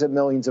him tens of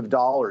millions of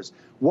dollars?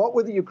 What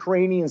were the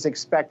Ukrainians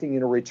expecting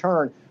in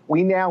return?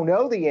 We now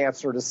know the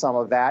answer to some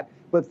of that,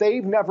 but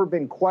they've never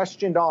been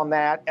questioned on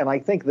that, and I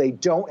think they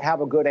don't have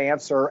a good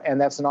answer,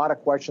 and that's not a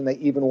question they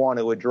even want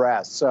to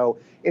address. So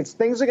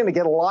things are going to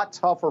get a lot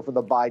tougher for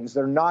the Bidens.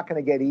 They're not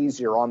going to get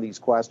easier on these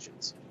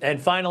questions. And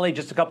finally,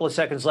 just a couple of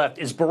seconds left.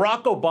 Is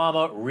Barack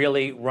Obama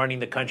really running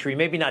the country?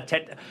 Maybe not.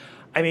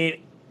 I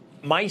mean,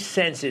 my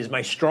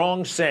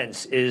strong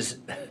sense is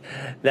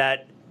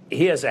that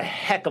he has a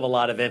heck of a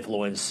lot of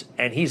influence,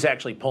 and he's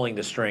actually pulling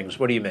the strings.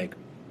 What do you make?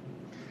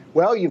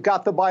 Well, you've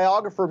got the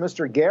biographer,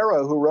 Mr.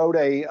 Garrow, who wrote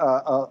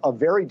a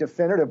very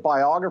definitive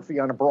biography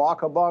on Barack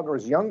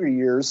Obama's younger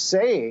years,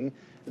 saying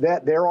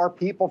that there are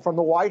people from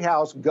the White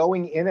House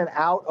going in and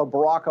out of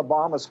Barack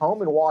Obama's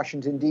home in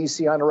Washington,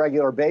 D.C. on a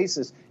regular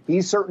basis.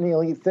 He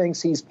certainly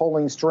thinks he's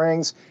pulling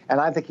strings,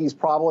 and I think he's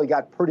probably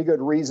got pretty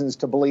good reasons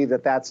to believe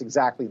that that's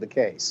exactly the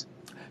case.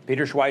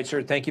 Peter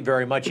Schweizer, thank you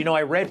very much. You know,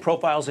 I read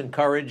Profiles in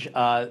Courage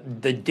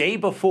the day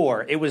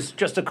before. It was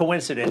just a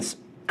coincidence.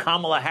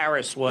 Kamala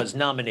Harris was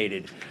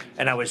nominated,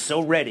 and I was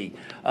so ready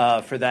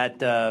for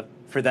that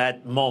for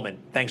that moment,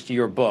 thanks to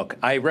your book.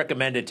 I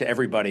recommend it to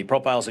everybody.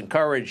 Profiles in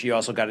Courage. You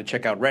also got to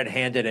check out Red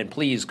Handed, and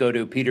please go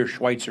to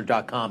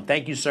peterschweitzer.com.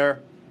 Thank you, sir.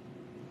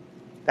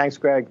 Thanks,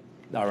 Greg.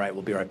 All right,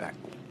 we'll be right back.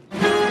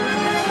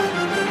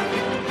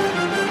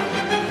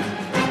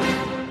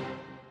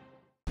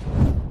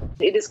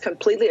 It is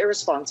completely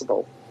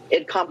irresponsible.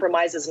 It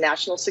compromises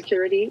national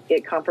security,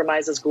 it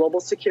compromises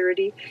global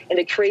security, and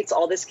it creates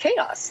all this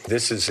chaos.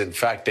 This is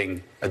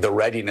infecting the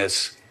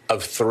readiness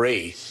of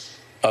three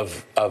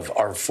of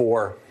our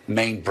four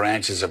main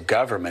branches of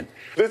government.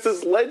 This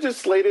is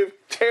legislative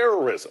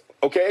terrorism,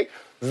 okay?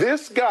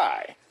 This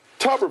guy,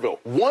 Tuberville,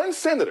 one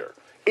senator,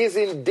 is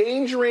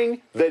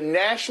endangering the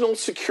national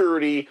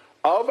security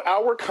of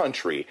our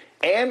country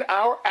and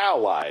our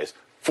allies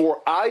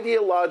for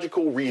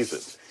ideological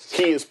reasons.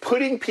 He is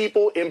putting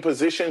people in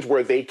positions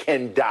where they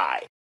can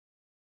die.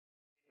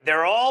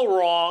 They're all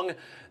wrong.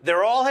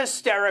 They're all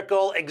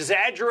hysterical,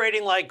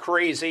 exaggerating like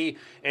crazy.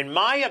 In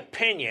my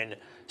opinion,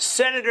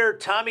 Senator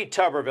Tommy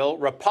Tuberville,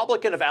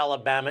 Republican of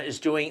Alabama, is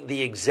doing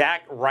the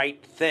exact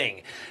right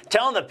thing.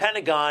 Telling the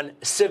Pentagon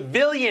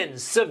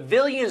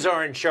civilians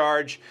are in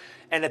charge.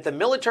 And if the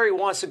military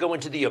wants to go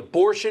into the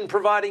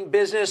abortion-providing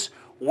business,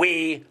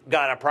 we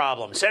got a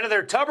problem.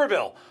 Senator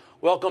Tuberville,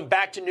 welcome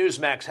back to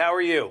Newsmax. How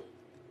are you?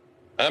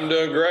 I'm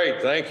doing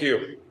great. Thank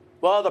you.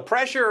 Well, the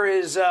pressure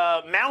is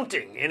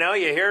mounting. You know,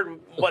 you hear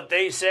what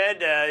they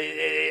said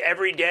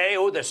every day.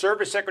 Oh, the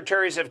service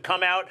secretaries have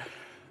come out.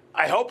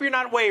 I hope you're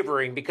not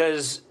wavering,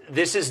 because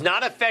this is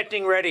not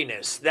affecting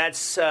readiness.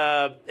 That's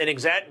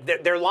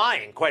they're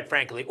lying, quite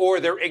frankly, or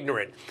they're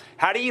ignorant.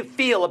 How do you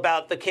feel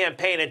about the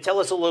campaign? And tell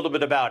us a little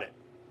bit about it.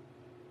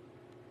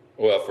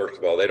 Well, first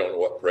of all, they don't know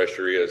what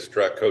pressure is.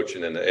 Try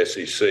coaching in the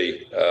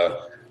SEC.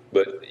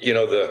 But, you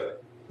know,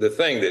 the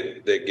thing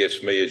that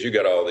gets me is you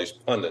got all these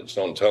pundits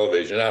on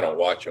television. I don't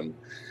watch them,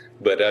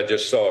 but I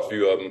just saw a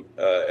few of them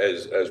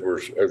as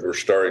we're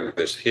starting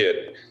this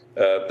hit.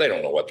 They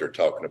don't know what they're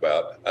talking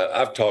about.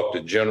 I've talked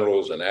to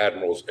generals and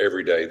admirals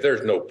every day.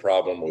 There's no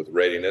problem with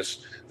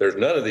readiness. There's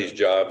none of these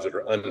jobs that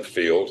are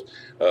unfilled.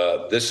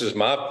 This is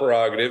my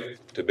prerogative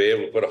to be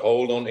able to put a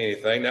hold on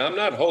anything. Now, I'm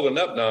not holding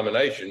up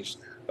nominations.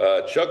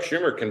 Chuck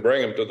Schumer can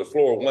bring them to the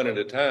floor one at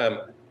a time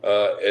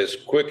as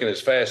quick and as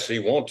fast as he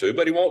wants to,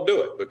 but he won't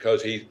do it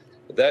because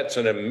that's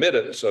an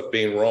admittance of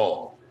being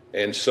wrong.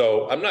 And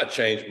so I'm not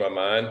changed my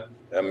mind.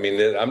 I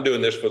mean, I'm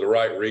doing this for the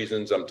right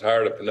reasons. I'm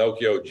tired of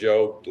Pinocchio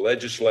Joe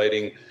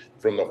legislating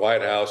from the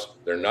White House.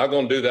 They're not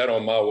going to do that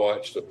on my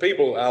watch. The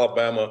people of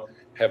Alabama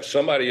have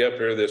somebody up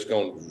here that's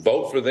going to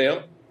vote for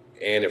them.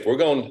 And if we're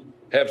going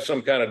to have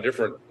some kind of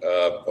different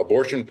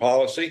abortion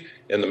policy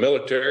in the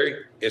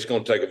military, it's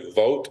going to take a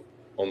vote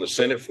on the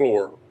Senate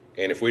floor.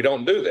 And if we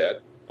don't do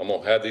that, I'm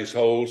going to have these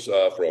holes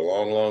for a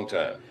long, long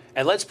time.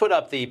 And let's put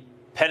up the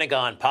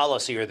Pentagon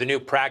policy, or the new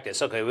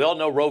practice. Okay, we all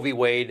know Roe v.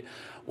 Wade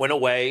went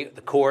away,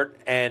 the court,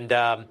 and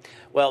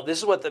well,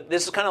 this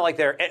is kind of like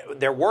their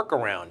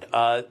workaround.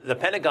 The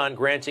Pentagon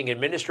granting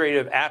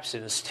administrative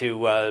absence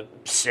to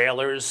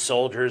sailors,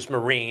 soldiers,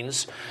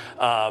 Marines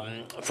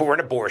for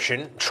an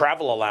abortion,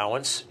 travel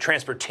allowance,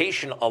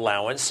 transportation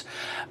allowance.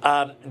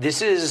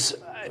 This is,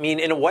 I mean,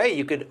 in a way,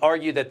 you could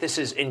argue that this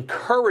is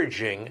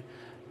encouraging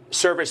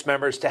service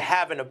members to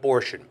have an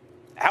abortion.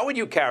 How would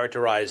you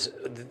characterize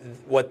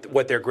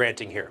what they're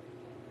granting here?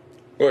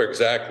 Well,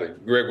 exactly.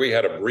 Greg, we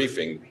had a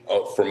briefing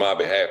for my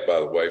behalf, by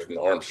the way, from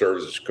the Armed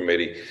Services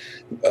Committee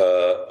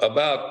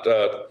about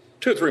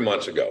 2 or 3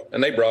 months ago.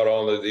 And they brought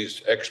all of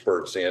these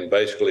experts in,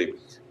 basically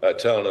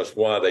telling us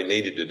why they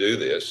needed to do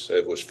this.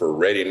 It was for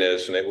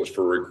readiness and it was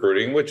for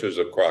recruiting, which was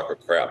a crock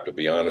of crap, to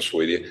be honest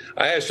with you.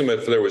 I asked them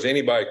if there was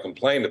anybody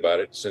complained about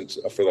it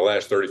for the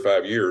last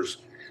 35 years.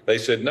 They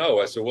said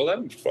no. I said, well,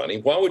 that's funny.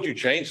 Why would you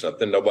change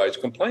something nobody's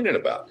complaining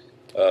about?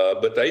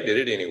 But they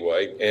did it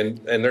anyway, and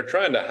they're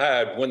trying to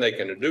hide when they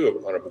can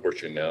do an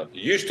abortion now. It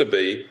used to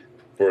be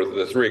for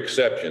the 3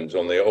 exceptions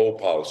on the old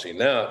policy.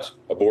 Now it's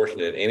abortion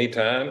at any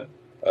time.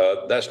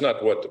 That's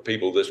not what the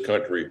people of this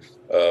country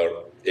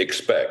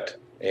expect.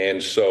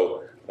 And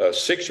so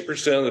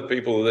 60% of the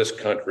people of this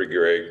country,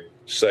 Greg,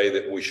 say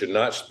that we should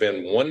not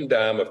spend one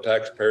dime of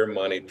taxpayer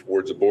money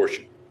towards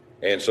abortion.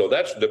 And so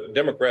that's the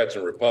Democrats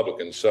and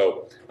Republicans.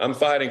 So I'm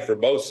fighting for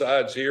both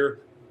sides here.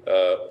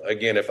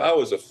 Again, if I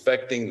was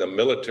affecting the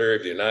military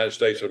of the United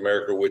States of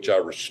America, which I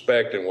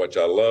respect and which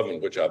I love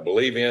and which I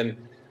believe in,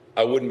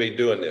 I wouldn't be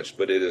doing this.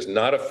 But it is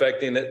not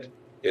affecting it.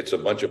 It's a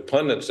bunch of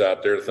pundits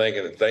out there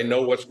thinking that they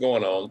know what's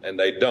going on, and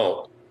they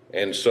don't.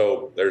 And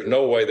so there's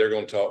no way they're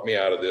going to talk me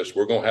out of this.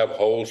 We're going to have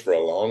holes for a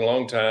long,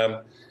 long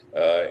time,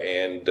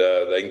 and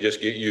they can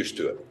just get used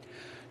to it.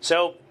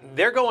 So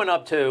they're going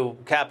up to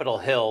Capitol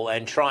Hill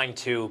and trying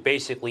to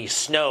basically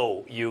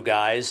snow you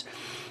guys.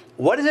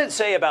 What does it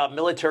say about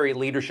military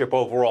leadership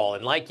overall?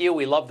 And like you,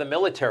 we love the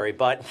military,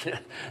 but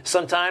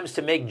sometimes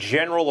to make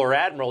general or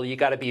admiral, you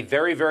got to be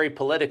very, very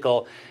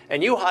political.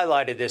 And you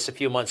highlighted this a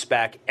few months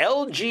back,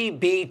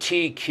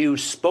 LGBTQ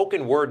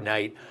spoken word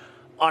night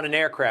on an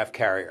aircraft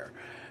carrier.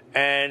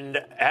 And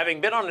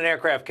having been on an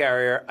aircraft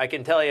carrier, I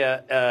can tell you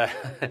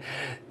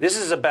this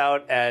is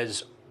about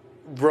as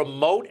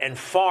remote and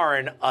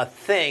foreign a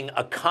thing,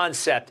 a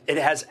concept. It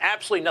has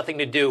absolutely nothing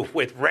to do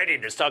with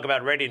readiness. Talk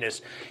about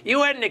readiness.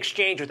 You had an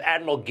exchange with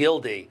Admiral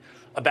Gilday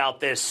about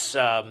this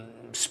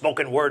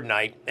spoken word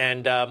night,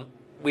 and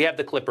we have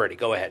the clip ready.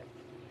 Go ahead.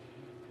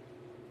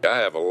 I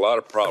have a lot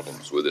of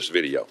problems with this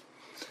video.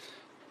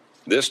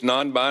 This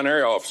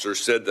non-binary officer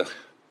said the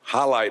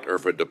highlight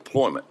of a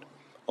deployment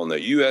on the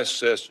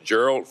USS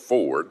Gerald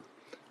Ford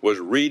was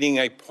reading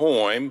a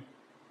poem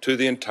to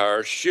the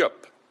entire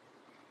ship.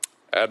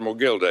 Admiral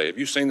Gilday, have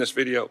you seen this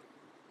video?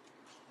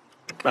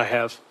 I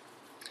have.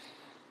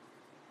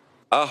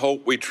 I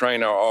hope we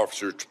train our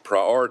officers to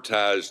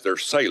prioritize their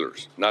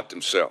sailors, not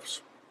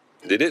themselves.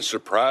 Did it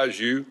surprise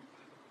you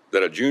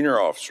that a junior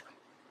officer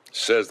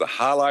says the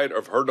highlight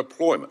of her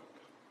deployment,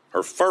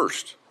 her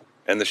first,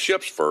 and the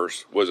ship's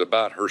first, was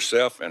about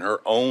herself and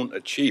her own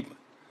achievement?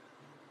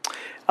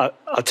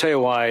 I'll tell you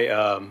why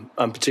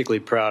I'm particularly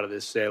proud of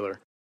this sailor.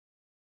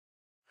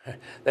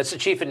 That's the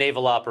Chief of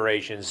Naval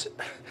Operations.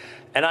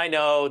 And I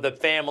know the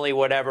family,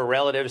 whatever,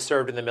 relatives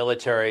served in the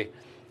military.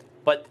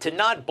 But to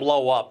not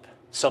blow up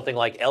something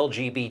like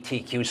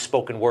LGBTQ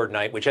spoken word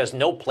night, which has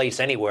no place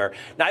anywhere,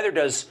 neither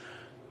does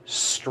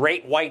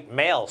straight white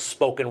male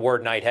spoken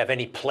word night have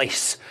any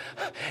place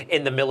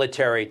in the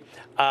military.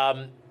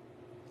 I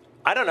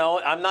don't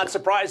know. I'm not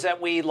surprised that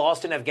we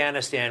lost in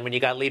Afghanistan when you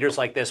got leaders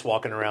like this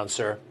walking around,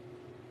 sir.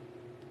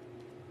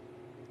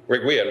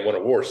 Rick, we hadn't won a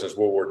war since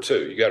World War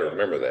II. You got to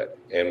remember that.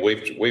 And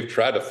we've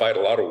tried to fight a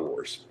lot of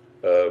wars.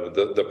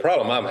 The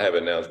problem I'm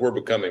having now is we're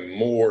becoming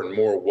more and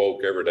more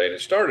woke every day. And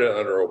it started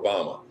under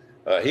Obama.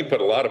 He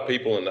put a lot of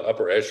people in the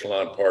upper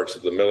echelon parts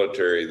of the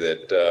military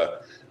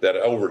that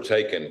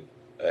overtaken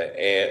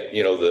and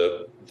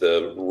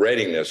the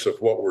readiness of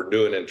what we're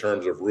doing in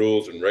terms of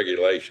rules and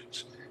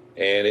regulations.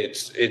 And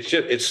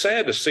it's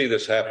sad to see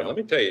this happen. Let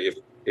me tell you,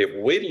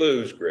 if we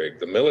lose, Greg,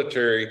 the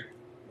military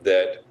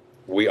that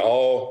we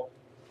all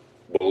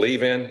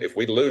believe in, if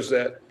we lose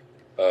that,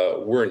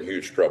 we're in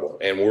huge trouble.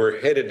 And we're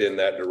headed in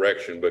that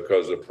direction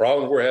because the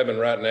problem we're having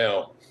right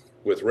now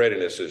with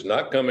readiness is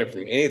not coming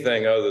from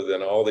anything other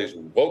than all these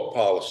woke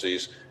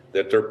policies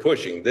that they're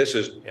pushing.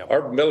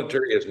 Our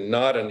military is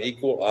not an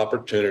equal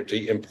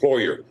opportunity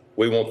employer.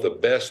 We want the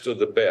best of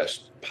the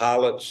best,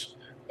 pilots,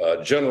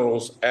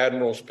 generals,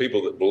 admirals,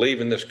 people that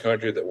believe in this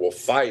country, that will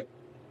fight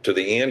to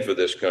the end for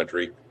this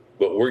country.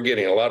 But we're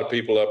getting a lot of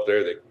people up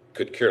there that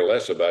could care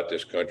less about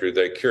this country.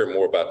 They care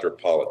more about their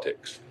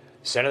politics.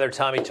 Senator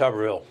Tommy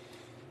Tuberville,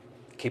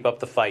 keep up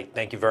the fight.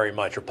 Thank you very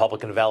much.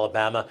 Republican of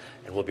Alabama,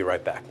 and we'll be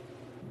right back.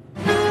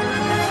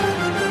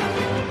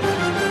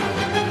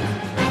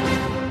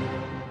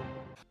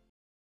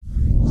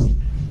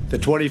 The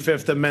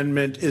 25th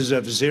Amendment is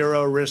of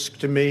zero risk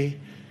to me,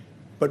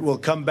 but will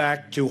come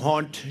back to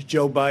haunt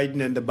Joe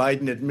Biden and the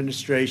Biden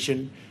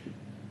administration.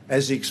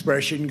 As the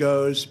expression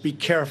goes, be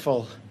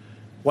careful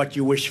what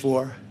you wish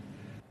for.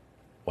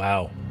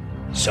 Wow.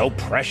 So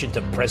prescient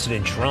of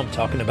President Trump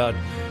talking about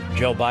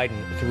Joe Biden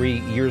 3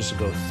 years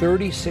ago.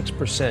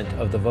 36%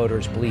 of the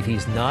voters believe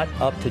he's not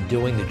up to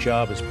doing the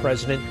job as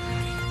president.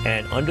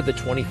 And under the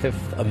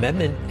 25th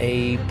Amendment,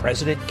 a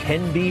president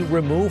can be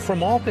removed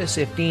from office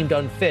if deemed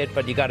unfit,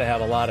 but you got to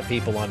have a lot of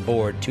people on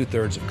board,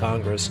 2/3 of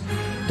Congress.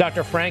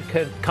 Dr. Frank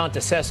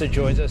Contessessa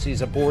joins us.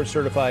 He's a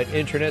board-certified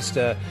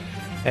internist,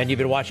 and you've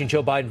been watching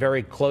Joe Biden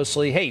very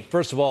closely. Hey,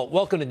 first of all,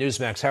 welcome to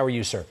Newsmax. How are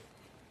you, sir?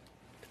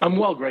 I'm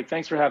well, Greg.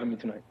 Thanks for having me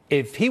tonight.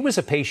 If he was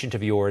a patient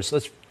of yours,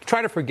 let's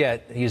try to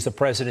forget he's the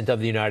president of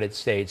the United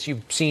States.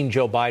 You've seen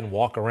Joe Biden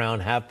walk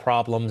around, have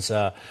problems.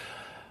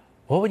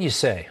 What would you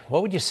say?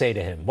 What would you say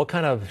to him?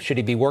 Should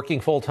he be working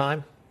full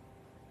time?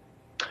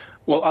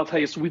 Well, I'll tell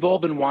you, so we've all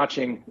been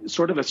watching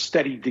sort of a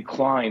steady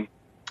decline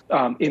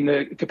in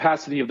the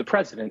capacity of the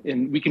president.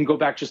 And we can go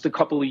back just a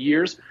couple of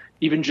years,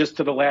 even just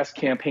to the last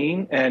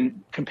campaign,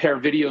 and compare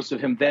videos of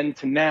him then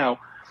to now.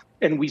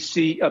 And we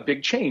see a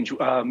big change.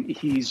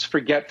 He's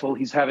forgetful.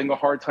 He's having a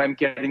hard time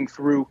getting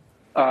through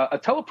a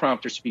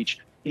teleprompter speech.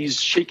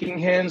 He's shaking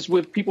hands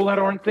with people that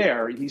aren't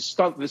there. He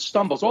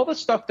stumbles. All the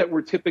stuff that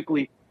we're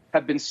typically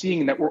have been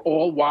seeing, that we're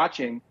all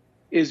watching,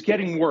 is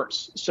getting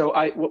worse. So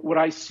what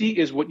I see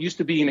is what used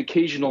to be an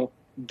occasional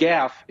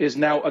gaffe is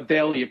now a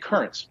daily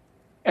occurrence.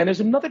 And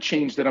there's another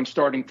change that I'm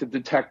starting to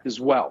detect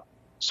as well.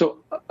 So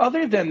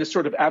other than the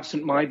sort of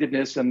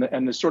absent-mindedness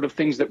and the sort of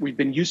things that we've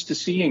been used to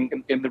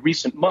seeing in the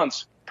recent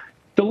months,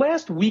 the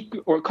last week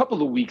or a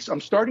couple of weeks, I'm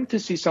starting to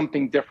see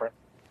something different.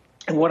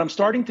 And what I'm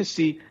starting to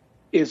see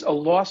is a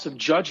loss of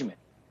judgment.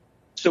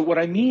 So what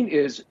I mean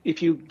is,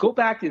 if you go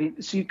back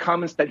and see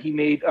comments that he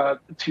made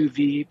to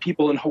the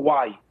people in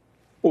Hawaii,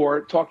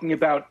 or talking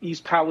about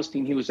East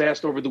Palestine, he was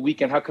asked over the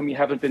weekend, how come you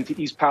haven't been to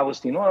East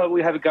Palestine? Oh,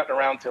 we haven't gotten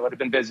around to it. I've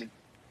been busy.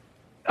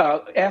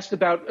 Asked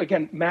about,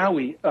 again,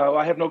 Maui.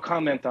 I have no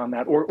comment on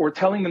that. Or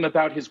telling them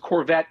about his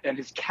Corvette and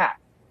his cat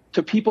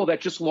to people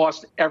that just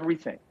lost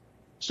everything.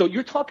 So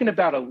you're talking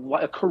about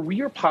a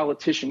career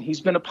politician.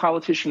 He's been a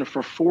politician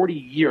for 40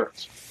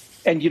 years.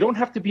 And you don't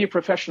have to be a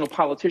professional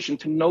politician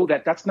to know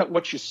that that's not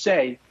what you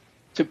say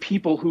to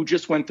people who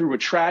just went through a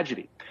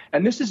tragedy.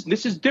 And this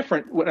is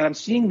different when I'm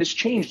seeing this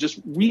change just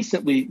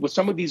recently with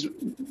some of these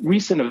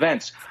recent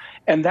events.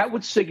 And that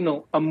would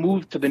signal a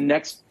move to the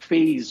next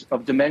phase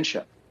of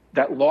dementia,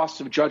 that loss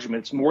of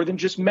judgment. It's more than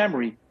just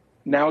memory.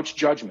 Now it's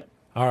judgment.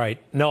 All right.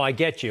 No, I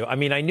get you. I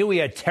mean, I knew he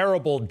had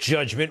terrible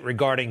judgment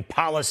regarding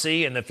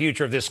policy and the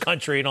future of this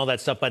country and all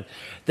that stuff. But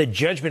the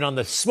judgment on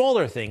the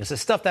smaller things, the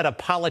stuff that a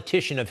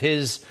politician of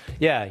his,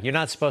 yeah, you're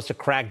not supposed to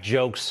crack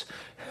jokes.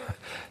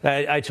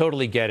 I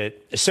totally get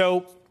it.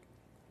 So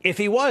if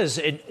he was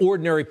an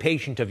ordinary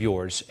patient of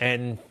yours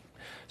and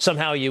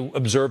somehow you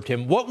observed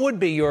him, what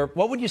would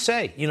you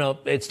say? You know,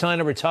 it's time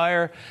to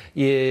retire.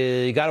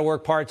 You got to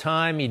work part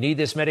time. You need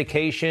this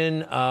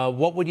medication.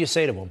 What would you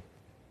say to him?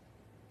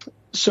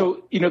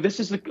 So, you know, this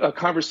is a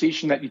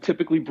conversation that you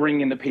typically bring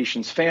in the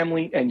patient's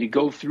family, and you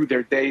go through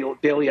their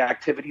daily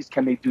activities.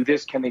 Can they do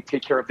this? Can they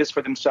take care of this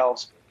for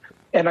themselves?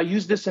 And I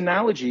use this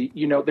analogy.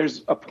 You know,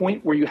 there's a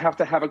point where you have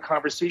to have a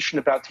conversation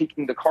about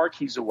taking the car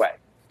keys away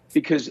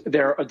because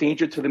they're a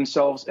danger to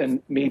themselves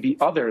and maybe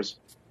others.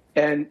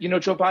 And, you know,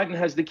 Joe Biden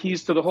has the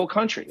keys to the whole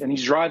country, and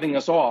he's driving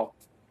us all.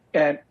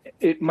 And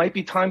it might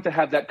be time to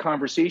have that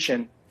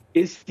conversation.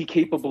 Is he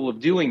capable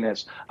of doing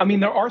this? I mean,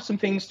 there are some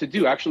things to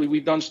do. Actually,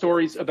 we've done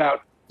stories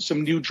about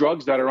some new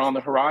drugs that are on the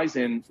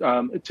horizon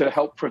to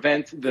help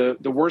prevent the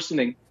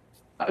worsening.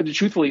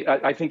 Truthfully,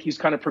 I think he's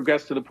kind of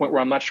progressed to the point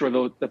where I'm not sure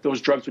that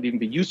those drugs would even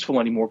be useful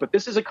anymore. But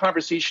this is a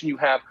conversation you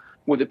have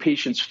with the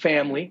patient's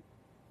family,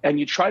 and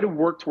you try to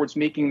work towards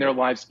making their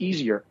lives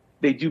easier.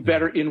 They do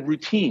better in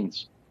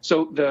routines.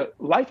 So the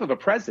life of a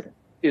president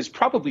is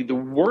probably the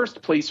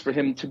worst place for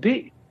him to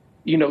be.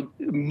 You know,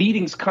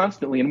 meetings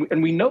constantly.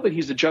 And we know that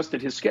he's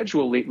adjusted his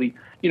schedule lately.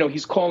 You know,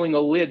 he's calling a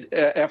lid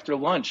after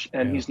lunch,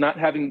 and he's not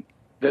having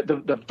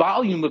the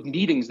volume of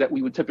meetings that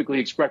we would typically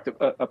expect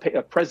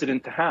a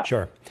president to have.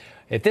 Sure.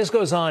 If this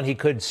goes on, he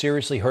could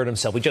seriously hurt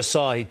himself. We just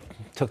saw he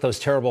took those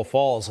terrible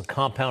falls. A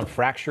compound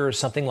fracture or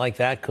something like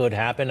that could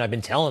happen. I've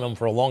been telling him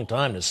for a long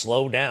time to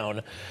slow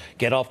down,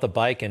 get off the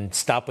bike, and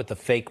stop with the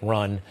fake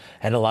run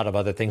and a lot of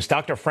other things.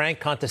 Dr. Frank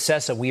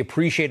Contessessa, we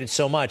appreciate it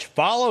so much.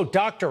 Follow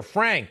Dr.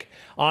 Frank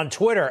on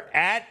Twitter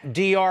at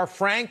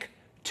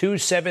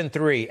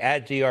drfrank273,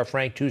 at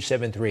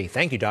drfrank273.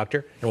 Thank you,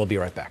 Doctor, and we'll be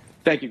right back.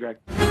 Thank you, Greg.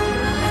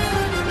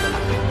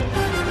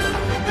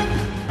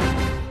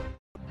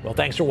 Well,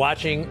 thanks for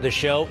watching the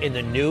show in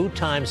the new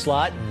time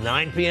slot,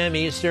 9 p.m.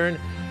 Eastern.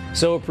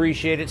 So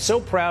appreciate it. So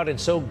proud and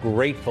so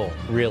grateful,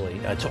 really,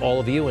 to all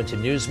of you and to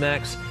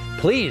Newsmax.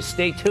 Please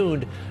stay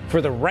tuned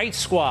for The Right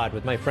Squad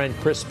with my friend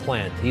Chris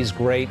Plant. He's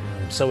great,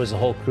 and so is the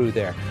whole crew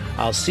there.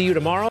 I'll see you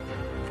tomorrow.